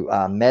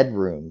to med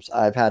rooms.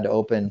 I've had to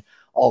open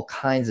all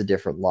kinds of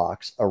different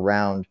locks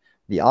around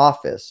the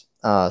office.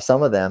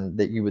 Some of them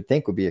that you would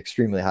think would be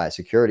extremely high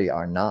security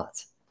are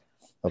not.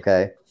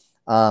 Okay.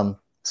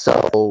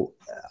 So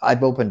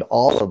I've opened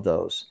all of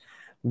those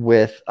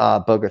with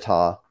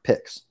Bogota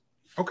picks.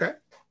 Okay.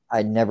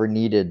 I never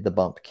needed the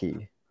bump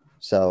key.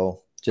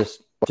 So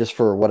just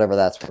for whatever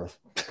that's worth.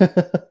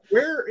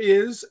 Where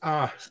is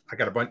I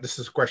got a bunch. This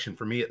is a question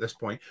for me at this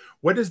point.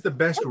 What is the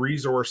best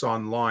resource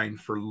online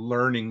for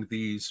learning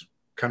these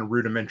kind of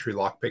rudimentary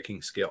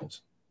lockpicking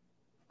skills?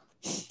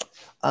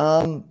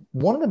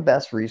 One of the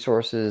best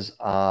resources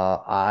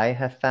I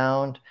have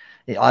found,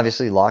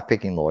 obviously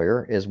Lockpicking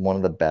Lawyer is one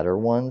of the better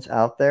ones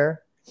out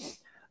there.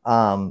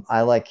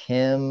 I like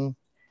him.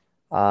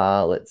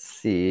 Let's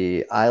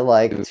see. I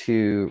like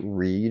to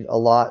read a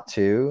lot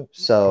too.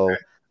 So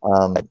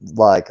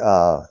like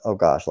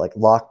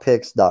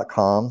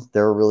lockpicks.com.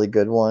 They're a really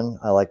good one.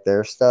 I like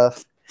their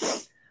stuff.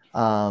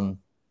 And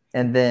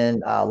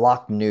then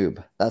Lock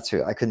Noob. That's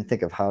who. I couldn't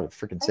think of how to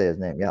freaking say his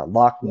name. Yeah,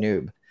 Lock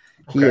Noob.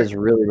 He is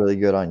really, really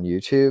good on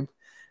YouTube.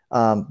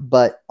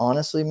 But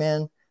honestly,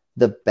 man,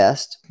 the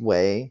best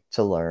way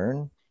to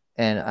learn,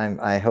 and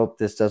I hope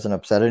this doesn't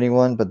upset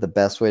anyone, but the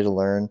best way to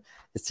learn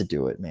is to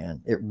do it,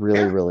 man. It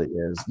really, really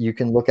is. You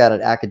can look at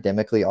it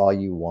academically all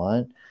you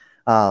want.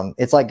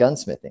 It's like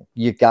gunsmithing.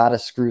 You got to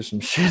screw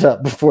some shit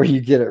up before you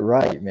get it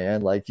right,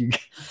 man. Like you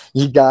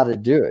got to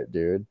do it,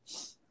 dude.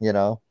 You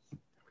know?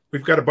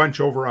 We've got a bunch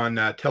over on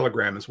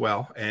Telegram as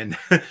well. And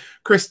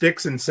Chris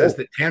Dixon says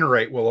that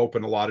Tannerite will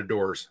open a lot of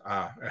doors,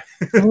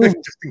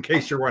 just in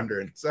case you're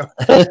wondering. So,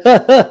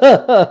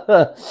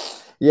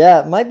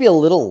 yeah, it might be a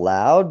little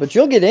loud, but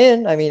you'll get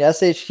in. I mean,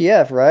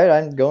 SHTF, right?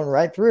 I'm going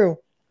right through.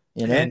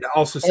 You know? And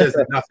also says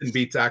that nothing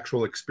beats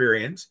actual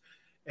experience.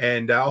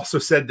 And also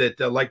said that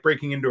like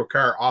breaking into a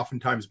car,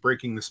 oftentimes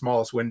breaking the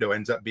smallest window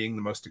ends up being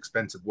the most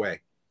expensive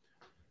way.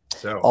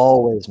 So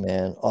always,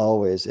 man,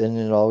 always. Isn't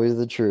it always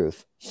the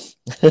truth?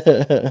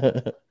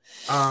 Okay.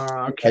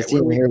 I see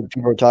here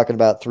people are talking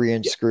about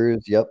 3-inch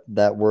screws. Yep,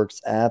 that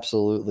works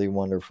absolutely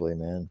wonderfully,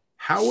 man.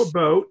 How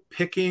about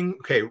picking?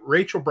 Okay,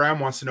 Rachel Brown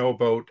wants to know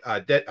about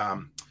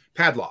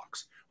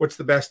padlocks. What's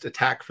the best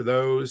attack for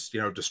those? You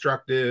know,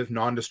 destructive,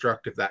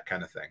 non-destructive, that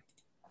kind of thing.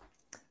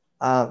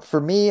 For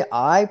me,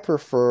 I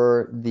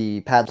prefer the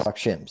padlock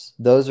shims.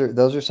 Those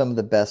are some of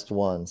the best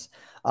ones.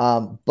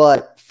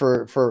 But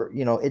for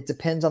you know, it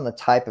depends on the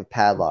type of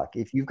padlock.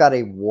 If you've got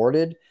a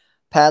warded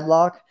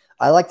padlock,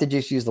 I like to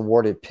just use the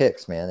warded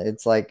picks, man.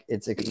 It's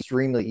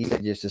extremely easy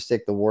just to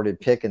stick the warded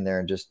pick in there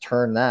and just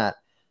turn that,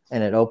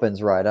 and it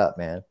opens right up,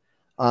 man.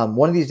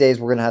 One of these days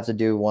we're gonna have to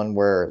do one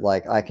where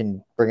like I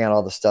can bring out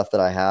all the stuff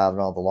that I have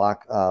and all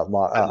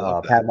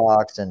the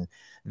padlocks and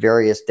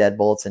various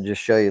deadbolts and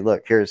just show you,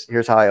 look,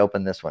 here's how I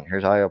open this one.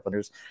 Here's how I open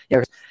this.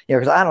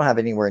 Because I don't have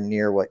anywhere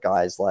near what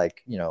guys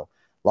like, you know,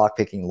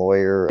 Lockpicking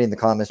Lawyer in the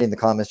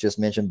comments just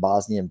mentioned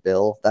Bosnian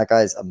Bill. That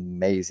guy's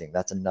amazing.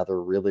 That's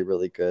another really,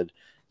 really good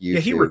YouTube. Yeah,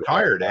 he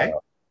retired, eh?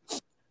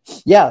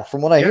 Yeah,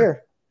 from what I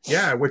hear.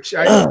 Yeah, which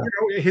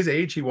his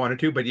age he wanted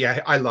to, but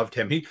yeah, I loved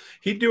him.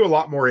 He'd do a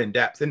lot more in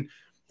depth. And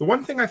the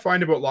one thing I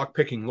find about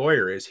lockpicking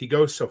lawyer is he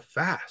goes so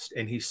fast,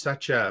 and he's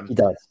such a He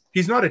does.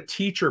 he's not a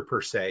teacher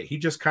per se. He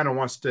just kind of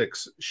wants to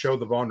show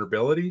the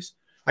vulnerabilities,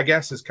 I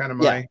guess, is kind of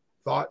my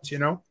thoughts,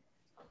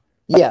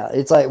 Yeah,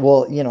 it's like,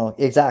 well,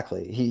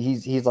 exactly.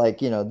 He's like,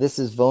 this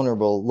is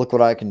vulnerable. Look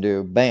what I can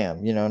do.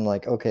 Bam, and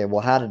like, okay,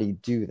 well, how did he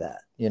do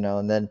that?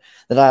 And then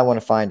I want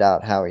to find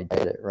out how he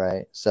did it,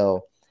 right?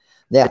 So,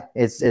 yeah,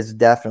 it's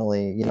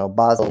definitely,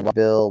 Basel,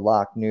 Bill,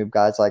 Locke, Noob,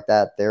 guys like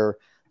that.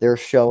 They're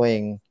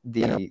showing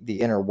the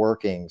inner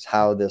workings,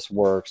 how this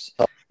works,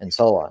 and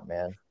so on,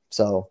 man.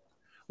 So,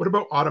 what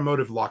about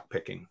automotive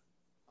lockpicking?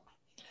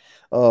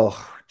 Oh,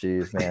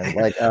 geez, man.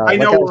 Like, I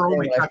know we're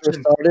only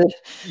touching.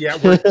 Yeah,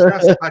 we're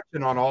just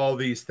touching on all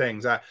these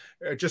things.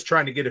 Just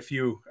trying to get a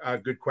few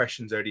good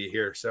questions out of you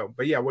here. So,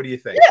 but yeah, what do you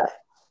think?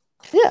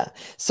 Yeah.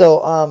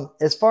 So,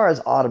 as far as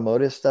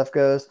automotive stuff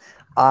goes,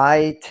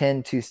 I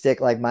tend to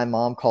stick, like my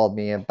mom called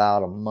me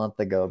about a month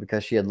ago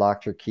because she had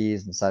locked her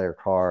keys inside her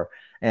car.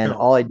 And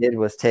all I did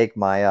was take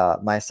my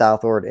my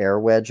Southward air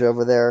wedge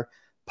over there,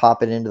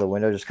 pop it into the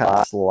window, just kind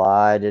of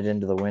slide it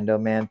into the window,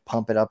 man,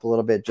 pump it up a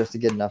little bit just to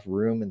get enough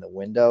room in the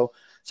window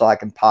so I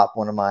can pop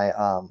one of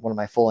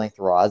my full-length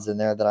rods in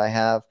there that I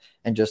have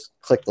and just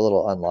click the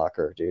little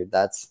unlocker, dude.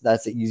 That's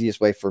the easiest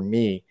way for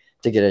me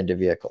to get into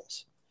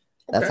vehicles.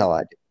 That's how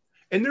I do.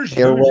 And there's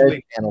air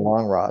wedge and a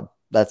long rod.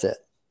 That's it.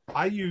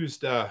 I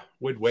used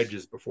wood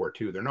wedges before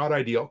too. They're not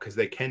ideal because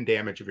they can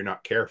damage if you're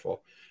not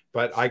careful.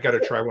 But I got to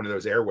try one of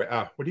those air wedge.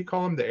 What do you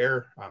call them? The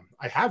air.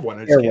 I have one.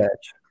 Air wedge.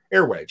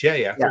 Air wedge.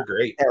 Yeah, they're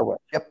great. Air wedge.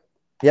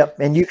 Yep.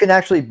 And you can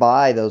actually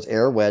buy those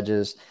air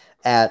wedges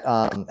at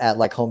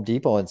like Home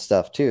Depot and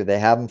stuff too. They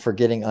have them for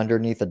getting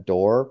underneath a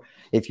door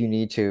if you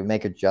need to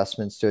make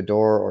adjustments to a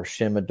door or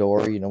shim a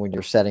door. When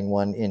you're setting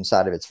one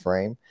inside of its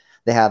frame,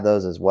 they have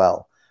those as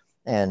well.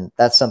 And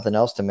that's something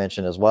else to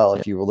mention as well.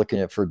 If you were looking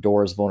at for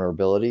doors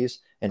vulnerabilities,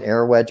 an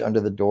air wedge under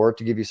the door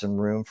to give you some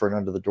room for an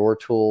under the door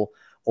tool,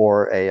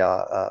 or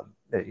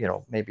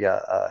maybe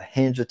a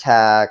hinge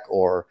attack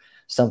or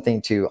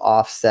something to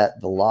offset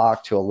the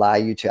lock to allow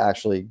you to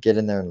actually get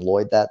in there and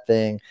Lloyd that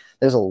thing.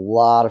 There's a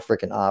lot of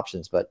freaking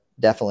options, but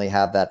definitely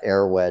have that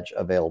air wedge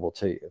available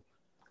to you.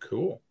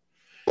 Cool.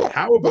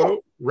 How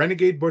about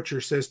Renegade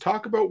Butcher says,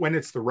 talk about when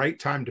it's the right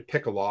time to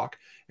pick a lock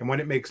and when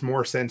it makes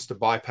more sense to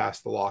bypass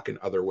the lock in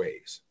other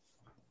ways.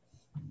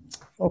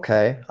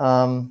 Okay.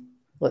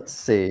 Let's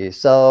see.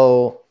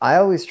 So I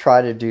always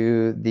try to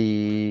do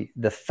the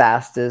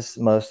fastest,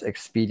 most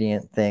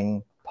expedient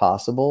thing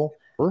possible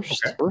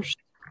first.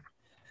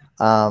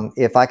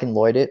 If I can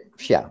Lloyd it,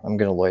 yeah, I'm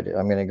going to Lloyd it.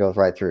 I'm going to go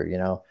right through,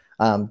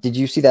 Did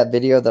you see that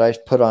video that I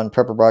put on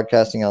Prepper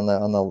Broadcasting on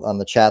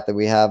the chat that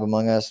we have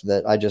among us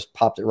that I just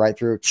popped it right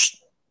through,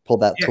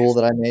 pulled that tool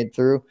that I made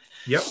through?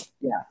 Yep.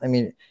 Yeah. I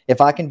mean, if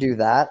I can do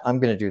that, I'm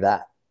going to do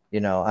that.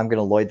 I'm going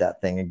to Lloyd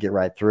that thing and get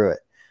right through it.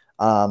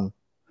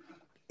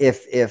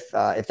 If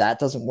that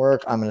doesn't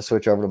work, I'm going to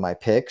switch over to my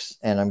picks,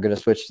 and I'm going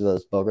to switch to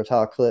those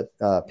Bogota clip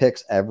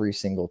picks every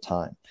single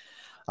time.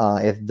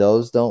 If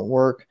those don't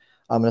work,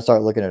 I'm going to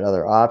start looking at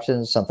other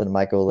options, something that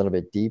might go a little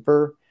bit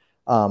deeper.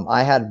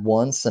 I had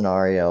one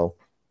scenario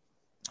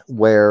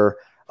where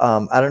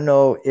I don't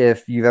know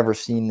if you've ever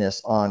seen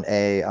this on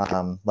a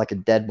like a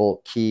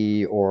deadbolt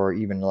key or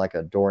even like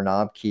a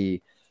doorknob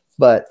key,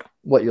 but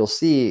what you'll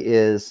see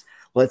is,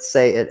 let's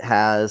say it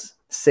has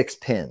 6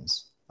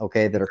 pins,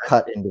 okay, that are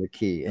cut into the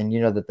key, and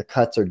that the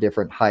cuts are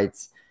different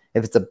heights.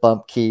 If it's a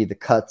bump key, the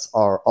cuts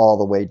are all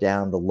the way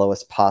down the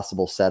lowest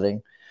possible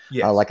setting,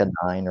 like a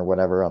 9 or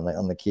whatever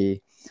on the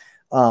key.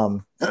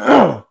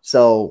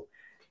 So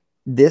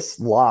this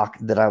lock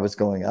that I was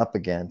going up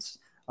against,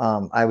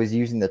 I was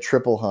using the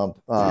triple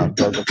hump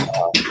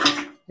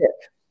pick.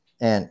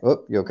 And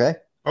you okay?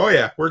 Oh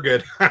yeah, we're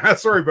good.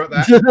 Sorry about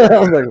that.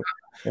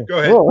 Go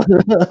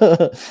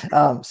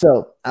ahead.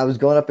 So I was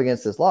going up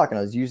against this lock, and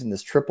I was using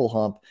this triple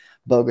hump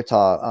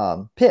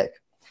Bogota pick,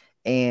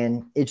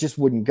 and it just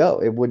wouldn't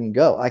go. It wouldn't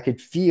go. I could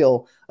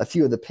feel a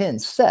few of the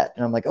pins set,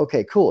 and I'm like,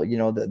 okay, cool.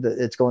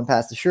 It's going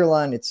past the shear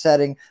line. It's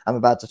setting. I'm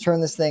about to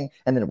turn this thing,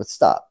 and then it would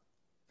stop.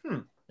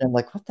 And I'm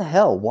like, what the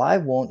hell? Why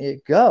won't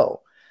it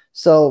go?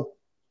 So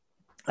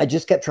I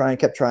just kept trying.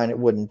 It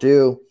wouldn't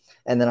do.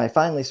 And then I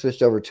finally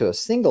switched over to a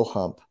single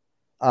hump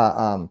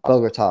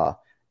Bogota,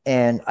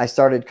 and I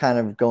started kind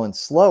of going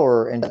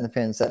slower and setting the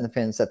pin, setting the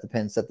pin, set the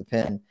pin, set the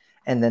pin.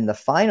 And then the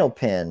final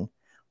pin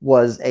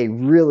was a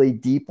really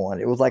deep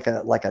one. It was like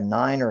a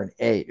 9 or an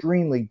 8,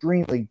 extremely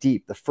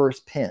deep. The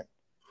first pin,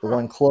 the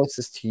one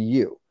closest to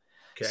you.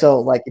 Okay. So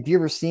like, if you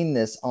ever seen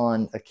this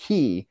on a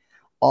key,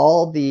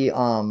 all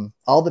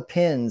the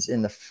pins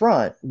in the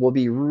front will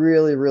be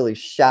really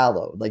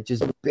shallow, like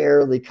just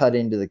barely cut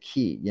into the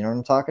key. You know what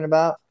I'm talking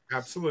about?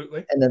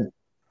 Absolutely. And then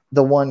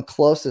the one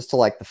closest to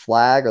like the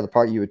flag, or the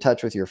part you would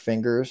touch with your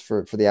fingers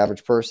for the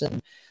average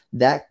person,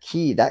 that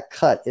key, that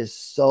cut is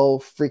so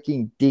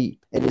freaking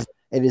deep. It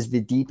is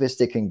the deepest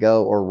it can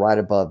go, or right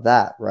above by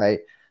that, right?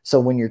 So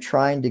when you're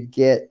trying to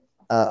get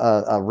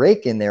a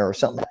rake in there or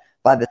something,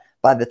 by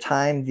by the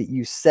time that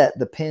you set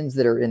the pins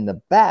that are in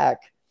the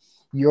back,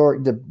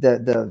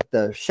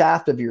 the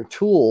shaft of your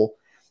tool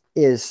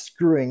is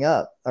screwing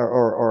up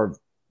or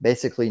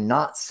basically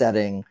not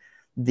setting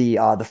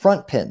the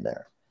front pin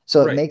there.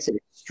 So it makes it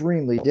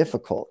extremely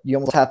difficult. You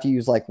almost have to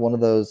use like one of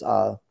those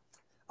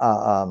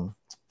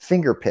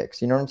finger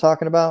picks. You know what I'm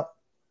talking about?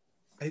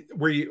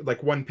 Where you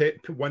like one pin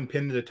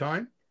at a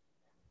time?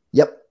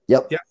 Yep. Yeah.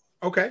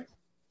 Okay.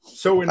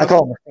 So I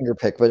call them a finger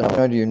pick, but I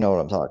know you know what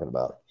I'm talking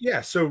about.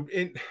 Yeah. So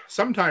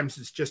sometimes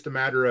it's just a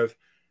matter of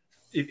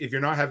if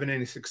you're not having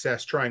any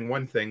success trying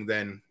one thing,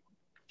 then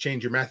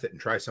change your method and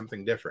try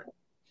something different.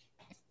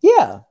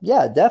 Yeah,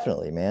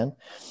 definitely, man.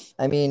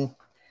 I mean,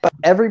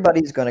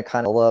 everybody's going to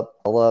kind of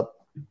pull up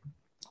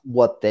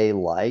what they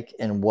like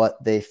and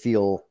what they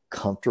feel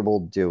comfortable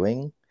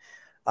doing.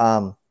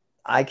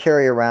 I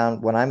carry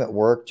around when I'm at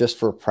work just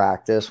for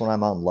practice, when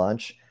I'm on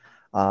lunch,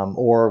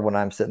 or when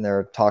I'm sitting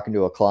there talking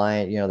to a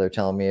client, you know, they're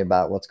telling me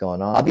about what's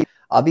going on.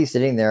 I'll be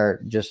sitting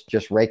there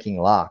just raking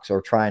locks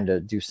or trying to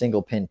do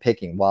single pin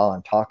picking while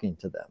I'm talking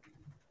to them.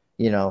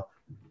 You know,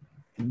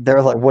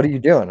 they're like, "What are you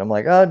doing?" I'm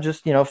like, "Oh,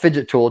 just, you know,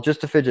 fidget tool,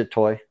 just a fidget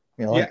toy."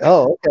 You know, like,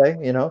 "Oh,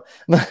 okay." You know,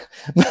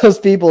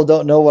 most people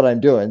don't know what I'm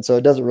doing, so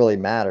it doesn't really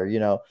matter. You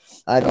know,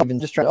 I've even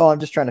just trying, I'm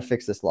just trying to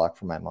fix this lock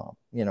for my mom,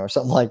 you know, or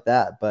something like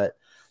that. But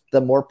the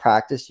more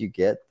practice you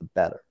get, the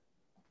better.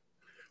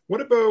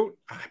 What about,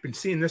 I've been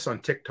seeing this on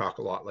TikTok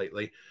a lot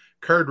lately,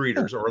 card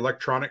readers or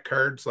electronic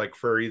cards, like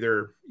for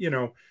either, you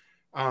know,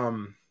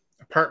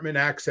 apartment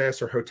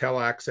access or hotel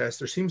access.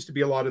 There seems to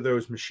be a lot of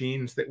those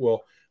machines that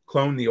will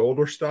clone the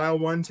older style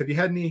ones. Have you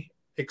had any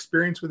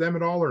experience with them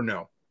at all or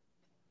no?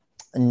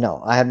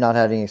 No, I have not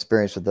had any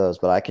experience with those,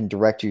 but I can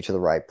direct you to the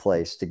right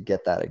place to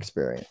get that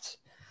experience.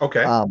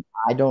 Okay.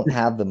 I don't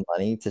have the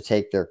money to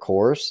take their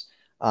course.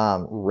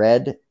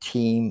 Red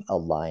Team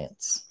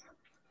Alliance,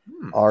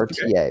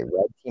 RTA, okay.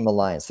 Red Team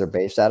Alliance. They're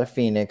based out of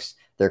Phoenix.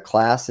 Their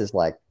class is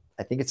like,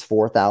 I think it's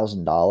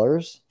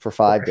 $4,000 for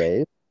 5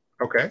 days.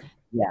 Okay.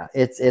 Yeah,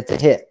 it's a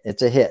hit.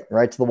 It's a hit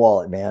right to the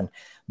wallet, man.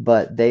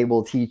 But they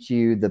will teach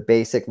you the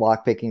basic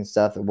lock picking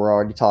stuff that we're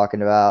already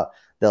talking about.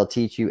 They'll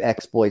teach you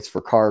exploits for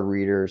card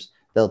readers.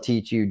 They'll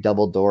teach you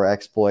double door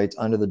exploits,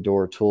 under the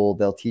door tool.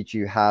 They'll teach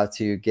you how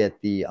to get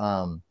the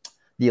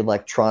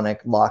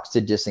electronic locks to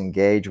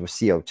disengage with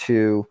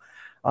CO2.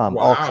 Wow.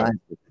 All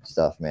kinds of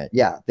stuff, man.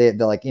 Yeah, they're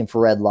like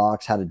infrared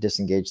locks, how to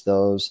disengage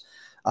those.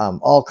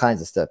 All kinds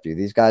of stuff, dude.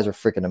 These guys are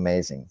freaking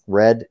amazing.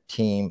 Red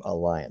Team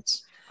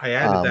Alliance. I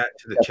added that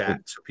to the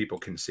chat so people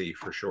can see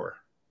for sure.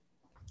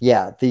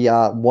 Yeah, the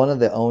one of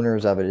the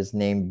owners of it is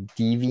named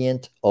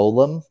Deviant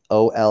Ollam,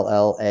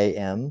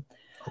 Ollam.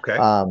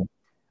 Okay.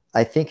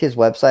 I think his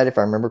website, if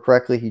I remember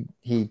correctly,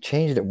 he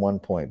changed it at one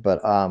point,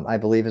 but I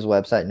believe his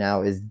website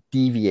now is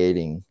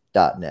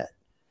deviating.net.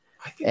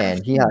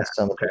 And he has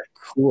some of the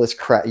coolest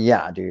crap.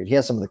 Yeah, dude, he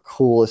has some of the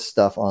coolest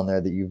stuff on there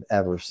that you've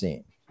ever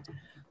seen.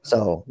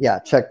 So yeah,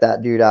 check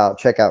that dude out.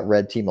 Check out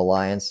Red Team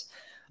Alliance.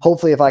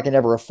 Hopefully, if I can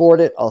ever afford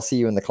it, I'll see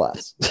you in the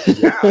class.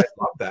 Yeah, I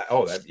love that.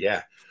 Oh,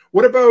 yeah.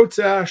 What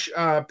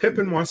about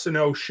Pippin wants to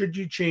know, should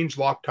you change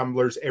lock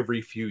tumblers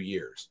every few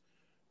years?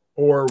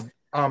 Or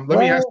let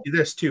me ask you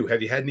this too.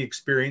 Have you had any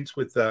experience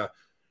with the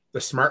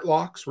smart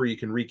locks where you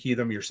can rekey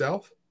them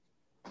yourself?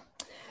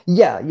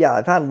 Yeah,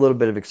 I've had a little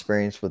bit of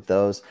experience with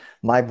those.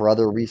 My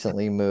brother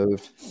recently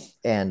moved,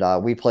 and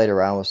we played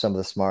around with some of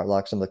the smart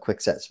locks, some of the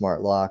quick set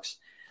smart locks.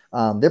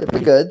 They're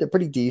pretty good. They're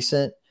pretty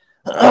decent.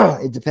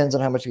 It depends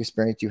on how much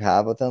experience you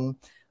have with them.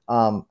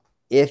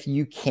 If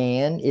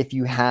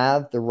you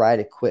have the right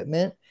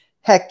equipment,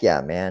 heck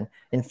yeah, man.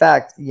 In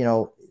fact, you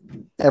know,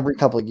 every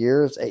couple of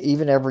years,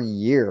 even every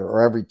year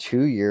or every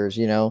 2 years,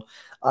 you know,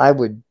 I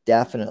would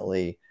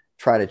definitely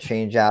try to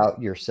change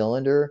out your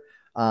cylinder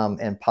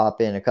and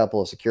pop in a couple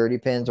of security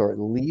pins, or at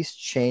least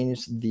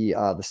change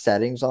the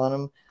settings on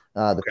them,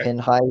 the pin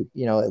height,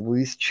 you know, at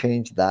least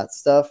change that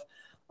stuff.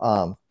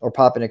 Or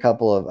pop in a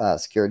couple of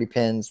security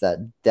pins.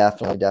 That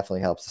definitely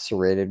helps. The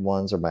serrated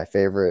ones are my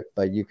favorite,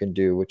 but you can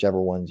do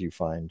whichever ones you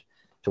find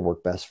to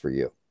work best for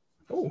you.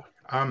 Oh,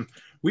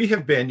 we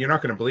have been, you're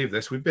not going to believe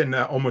this, we've been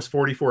almost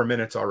 44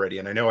 minutes already,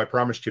 and I know I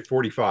promised you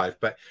 45,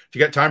 but do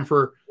you got time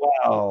for?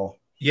 Wow.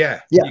 Yeah.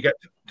 You got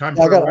time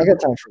for? I got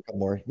time for a couple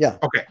more. Yeah.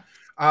 Okay.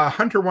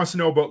 Hunter wants to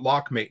know about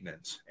lock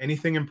maintenance.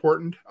 Anything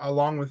important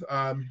along with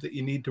that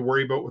you need to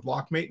worry about with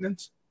lock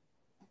maintenance?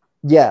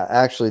 Yeah,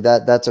 actually,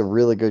 that's a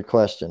really good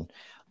question.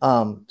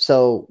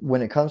 So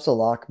when it comes to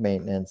lock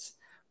maintenance,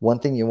 one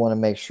thing you want to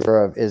make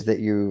sure of is that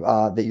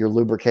you're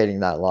lubricating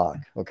that lock.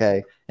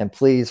 Okay. And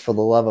please, for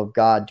the love of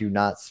God, do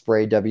not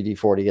spray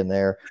WD-40 in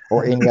there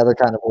or any other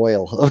kind of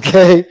oil.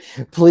 Okay.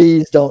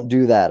 Please don't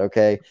do that.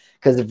 Okay.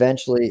 Because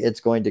eventually it's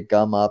going to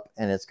gum up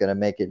and it's going to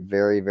make it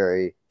very,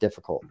 very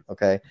difficult.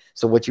 Okay.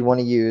 So what you want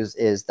to use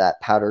is that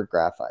powdered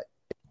graphite.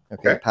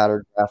 Okay.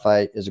 Powdered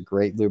graphite is a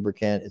great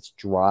lubricant. It's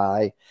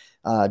dry.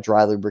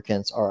 Dry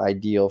lubricants are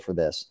ideal for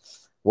this.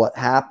 What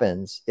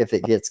happens if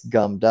it gets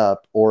gummed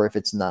up or if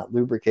it's not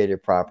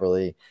lubricated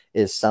properly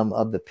is some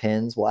of the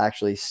pins will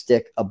actually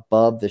stick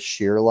above the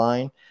shear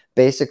line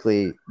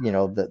basically, you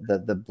know,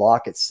 the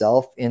block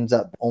itself ends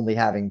up only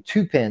having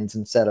 2 pins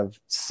instead of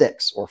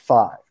 6 or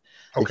 5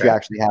 that you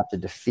actually have to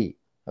defeat.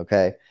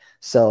 Okay.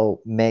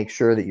 So make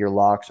sure that your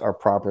locks are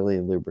properly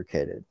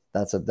lubricated.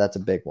 That's a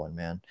big one,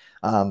 man.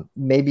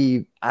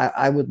 Maybe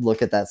I would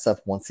look at that stuff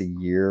once a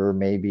year,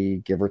 maybe,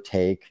 give or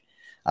take,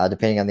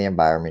 depending on the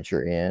environment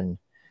you're in.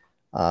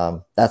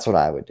 That's what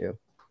I would do.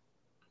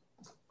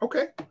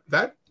 Okay.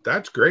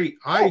 That's great.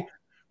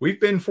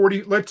 We've been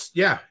 40.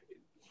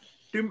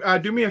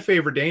 Do me a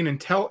favor, Dane, and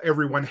tell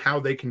everyone how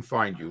they can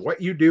find you, what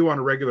you do on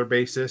a regular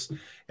basis,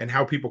 and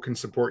how people can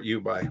support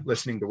you by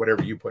listening to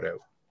whatever you put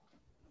out.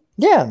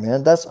 Yeah,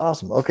 man, that's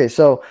awesome. Okay,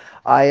 so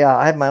I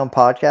have my own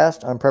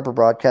podcast on Prepper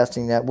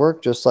Broadcasting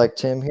Network, just like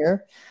Tim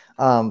here.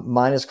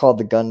 Mine is called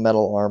the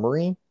Gunmetal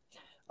Armory.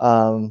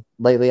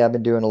 Lately, I've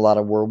been doing a lot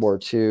of World War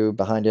II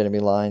behind enemy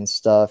lines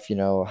stuff, you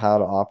know, how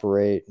to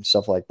operate and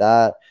stuff like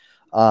that.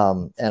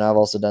 And I've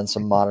also done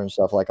some modern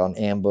stuff like on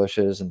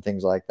ambushes and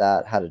things like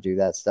that, how to do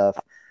that stuff.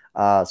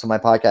 So my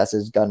podcast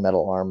is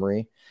Gunmetal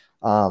Armory.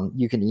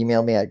 You can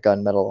email me at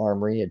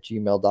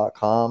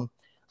gunmetalarmory@gmail.com.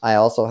 I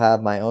also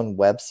have my own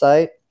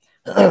website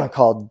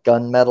called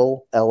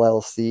Gunmetal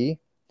LLC.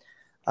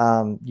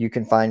 You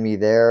can find me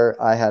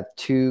there. I have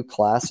 2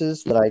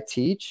 classes that I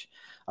teach.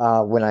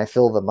 When I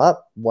fill them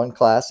up, one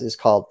class is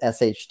called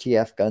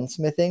SHTF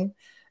Gunsmithing,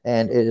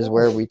 and it is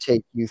where we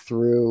take you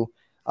through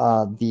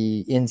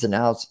the ins and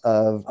outs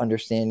of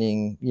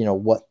understanding, you know,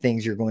 what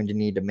things you're going to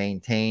need to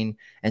maintain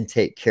and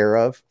take care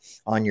of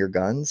on your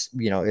guns.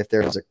 You know, if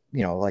there's a,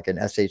 you know, like an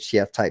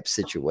SHTF type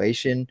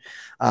situation,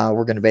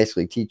 we're going to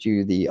basically teach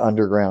you the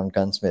underground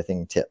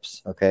gunsmithing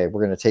tips. Okay.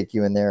 We're going to take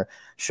you in there,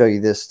 show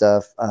you this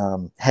stuff,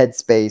 head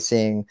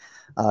spacing,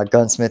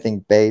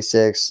 gunsmithing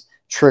basics,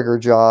 trigger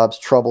jobs,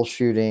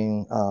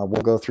 troubleshooting.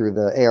 We'll go through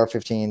the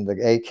AR-15,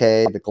 the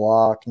AK, the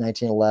Glock,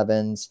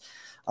 1911s,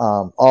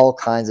 all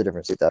kinds of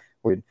different stuff.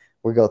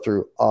 We go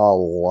through a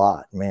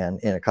lot, man,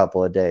 in a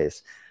couple of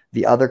days.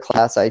 The other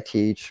class I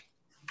teach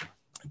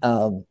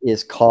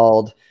is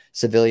called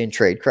Civilian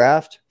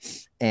Tradecraft,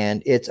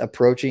 and it's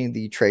approaching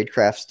the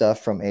tradecraft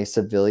stuff from a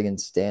civilian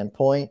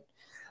standpoint.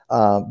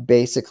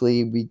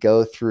 Basically, we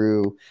go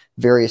through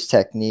various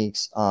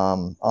techniques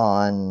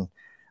on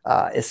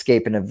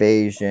escape and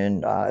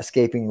evasion,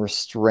 escaping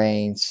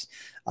restraints,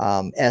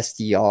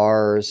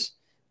 SDRs,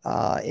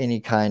 any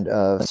kind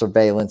of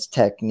surveillance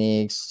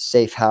techniques,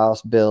 safe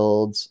house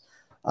builds,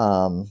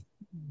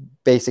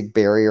 basic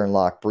barrier and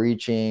lock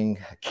breaching,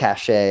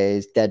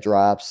 caches, dead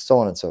drops, so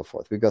on and so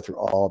forth. We go through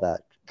all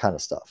that kind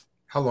of stuff.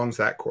 How long's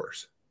that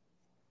course?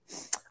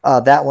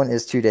 That one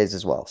is 2 days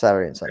as well,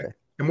 Saturday and Sunday. Okay.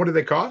 And what do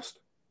they cost?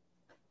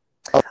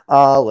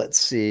 Let's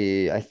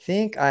see. I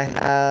think I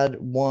had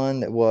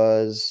one that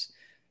was,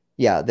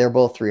 yeah, they're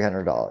both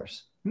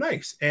 $300.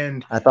 Nice.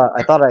 And I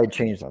thought I had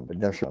changed them, but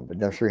they're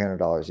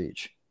 $300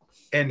 each.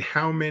 And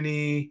how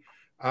many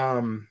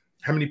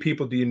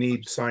people do you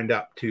need signed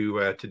up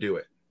to do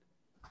it?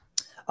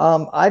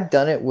 I've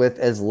done it with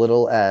as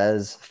little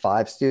as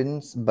 5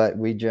 students, but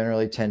we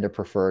generally tend to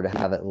prefer to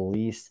have at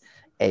least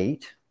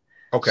 8.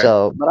 Okay.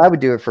 So, but I would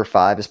do it for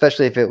 5,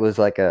 especially if it was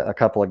like a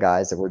couple of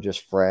guys that were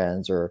just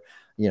friends, or,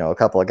 you know, a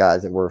couple of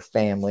guys that were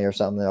family or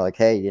something. They're like,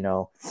 hey, you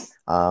know,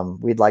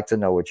 we'd like to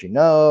know what you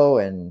know,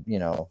 and, you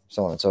know,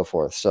 so on and so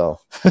forth. So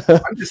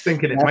I'm just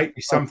thinking it might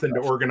be something to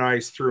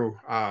organize through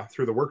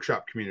the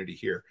workshop community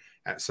here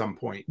at some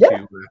point.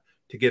 Yeah.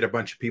 To get a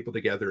bunch of people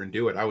together and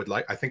do it.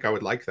 I think I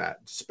would like that.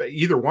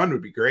 Either one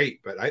would be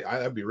great, but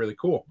that'd be really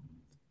cool.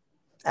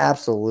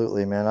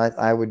 Absolutely, man.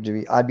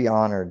 I'd be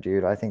honored,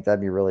 dude. I think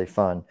that'd be really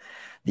fun.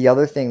 The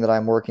other thing that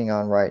I'm working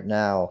on right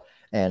now,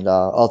 and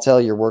I'll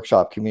tell your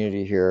workshop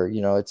community here,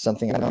 you know, it's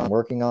something I'm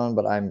working on,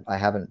 but I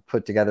haven't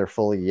put together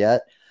fully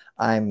yet.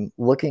 I'm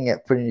looking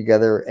at putting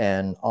together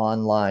an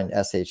online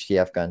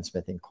SHTF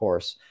gunsmithing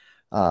course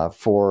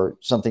for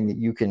something that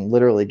you can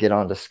literally get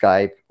onto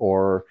Skype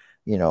or,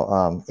 you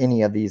know,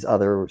 any of these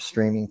other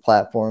streaming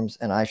platforms.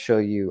 And I show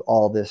you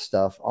all this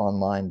stuff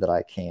online that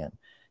I can.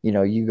 You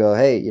know, you go,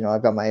 hey, you know,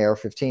 I've got my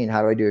AR-15.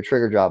 How do I do a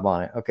trigger job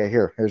on it? Okay,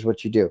 here's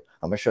what you do.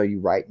 I'm going to show you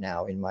right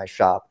now in my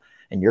shop,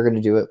 and you're going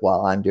to do it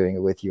while I'm doing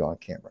it with you on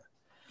camera.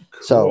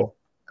 Cool. So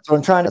that's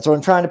what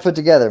I'm trying to put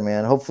together,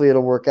 man. Hopefully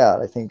it'll work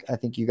out. I think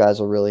you guys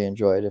will really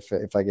enjoy it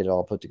if I get it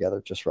all put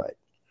together just right.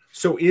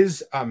 So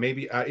is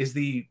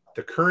the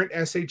current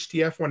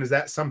SHTF one, is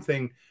that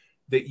something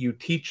that you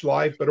teach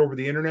live but over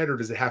the internet, or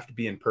does it have to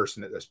be in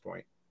person at this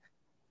point?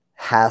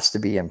 Has to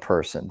be in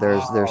person.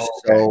 There's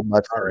so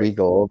much that we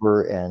go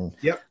over, and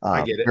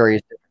I get it.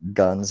 Various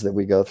guns that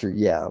we go through.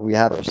 Yeah, we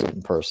have it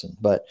in person,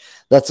 but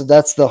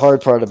that's the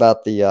hard part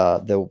about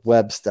the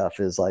web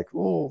stuff is like,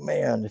 oh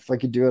man, if I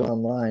could do it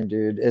online,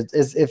 dude.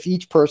 It's if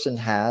each person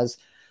has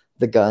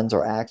the guns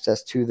or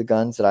access to the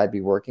guns that I'd be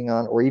working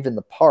on, or even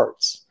the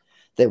parts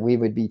that we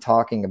would be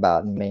talking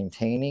about and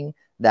maintaining,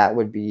 that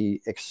would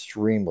be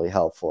extremely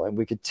helpful, and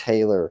we could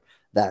tailor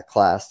that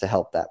class to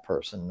help that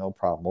person, no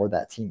problem, or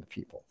that team of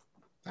people.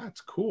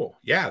 That's cool.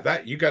 Yeah,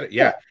 that you got it.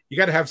 Yeah, you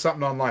got to have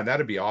something online.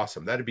 That'd be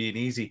awesome. That'd be an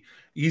easy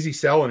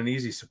sell and an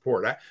easy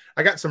support.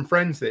 I got some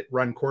friends that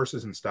run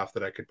courses and stuff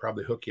that I could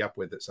probably hook you up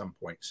with at some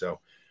point. So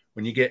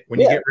when you get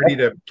ready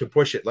to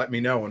push it, let me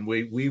know, and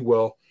we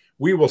will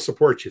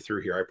support you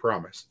through here. I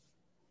promise.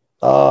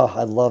 Oh,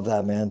 I love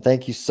that, man.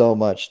 Thank you so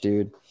much,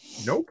 dude.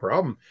 No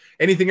problem.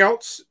 Anything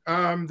else?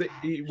 That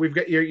we've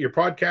got your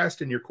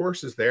podcast and your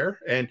courses there.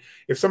 And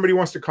if somebody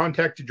wants to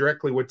contact you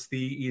directly, what's the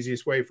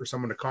easiest way for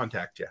someone to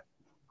contact you?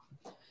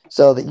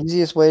 So the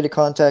easiest way to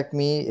contact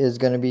me is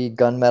going to be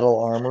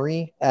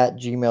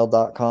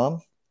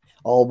gunmetalarmory@gmail.com.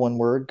 All one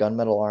word,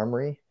 Gunmetal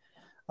Armory.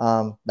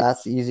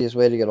 That's the easiest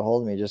way to get a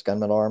hold of me, just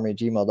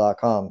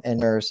gunmetalarmory@gmail.com.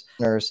 And there's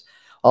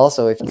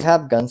also, if you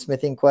have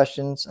gunsmithing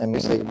questions, I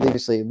mean,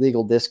 obviously,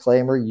 legal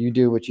disclaimer, you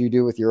do what you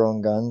do with your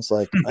own guns.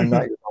 Like, I'm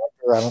not your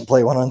doctor. I don't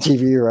play one on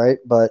TV, right?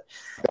 But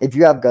if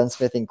you have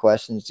gunsmithing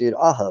questions, dude,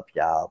 I'll help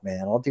you out,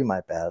 man. I'll do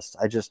my best.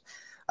 I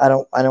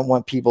don't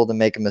want people to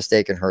make a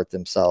mistake and hurt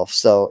themselves.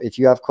 So if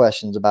you have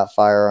questions about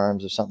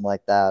firearms or something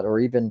like that, or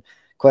even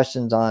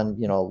questions on,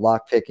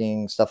 lock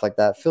picking, stuff like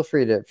that, feel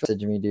free to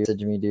message me,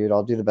 dude.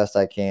 I'll do the best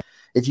I can.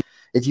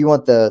 If you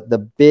want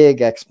the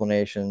big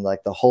explanation,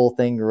 like the whole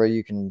thing where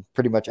you can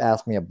pretty much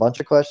ask me a bunch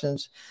of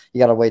questions, you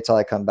got to wait till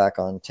I come back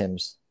on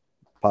Tim's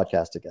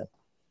podcast again.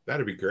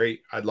 That'd be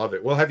great. I'd love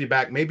it. We'll have you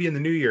back maybe in the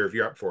new year if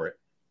you're up for it.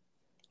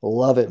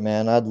 Love it,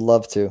 man. I'd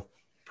love to.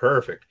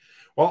 Perfect.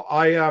 Well,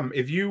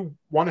 if you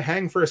want to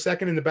hang for a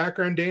second in the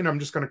background, Dane, I'm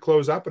just going to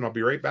close up and I'll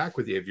be right back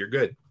with you if you're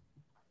good.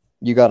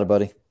 You got it,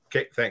 buddy.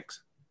 Okay,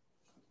 thanks.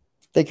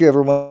 Thank you,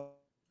 everyone.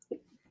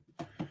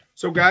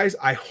 So, guys,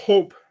 I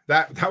hope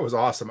that was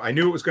awesome. I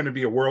knew it was going to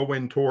be a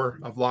whirlwind tour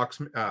of lock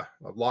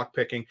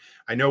picking.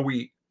 I know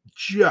we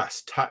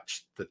just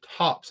touched the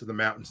tops of the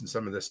mountains and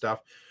some of this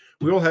stuff.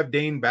 We will have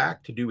Dane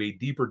back to do a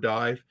deeper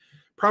dive,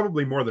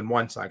 probably more than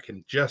once, I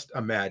can just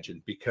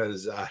imagine,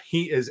 because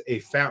he is a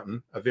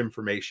fountain of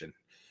information.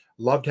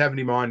 Loved having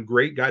him on.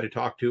 Great guy to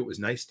talk to. It was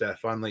nice to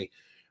finally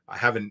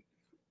have an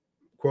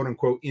quote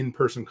unquote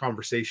in-person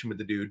conversation with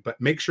the dude, but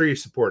make sure you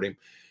support him.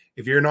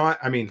 If you're not,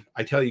 I mean,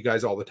 I tell you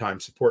guys all the time,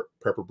 support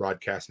Prepper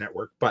Broadcast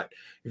Network, but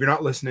if you're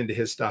not listening to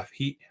his stuff,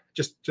 he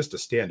just a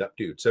stand-up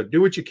dude. So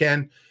do what you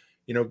can,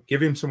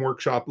 give him some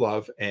workshop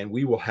love, and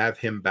we will have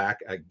him back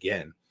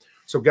again.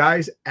 So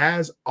guys,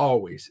 as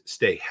always,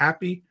 stay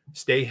happy,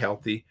 stay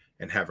healthy,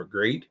 and have a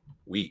great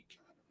week.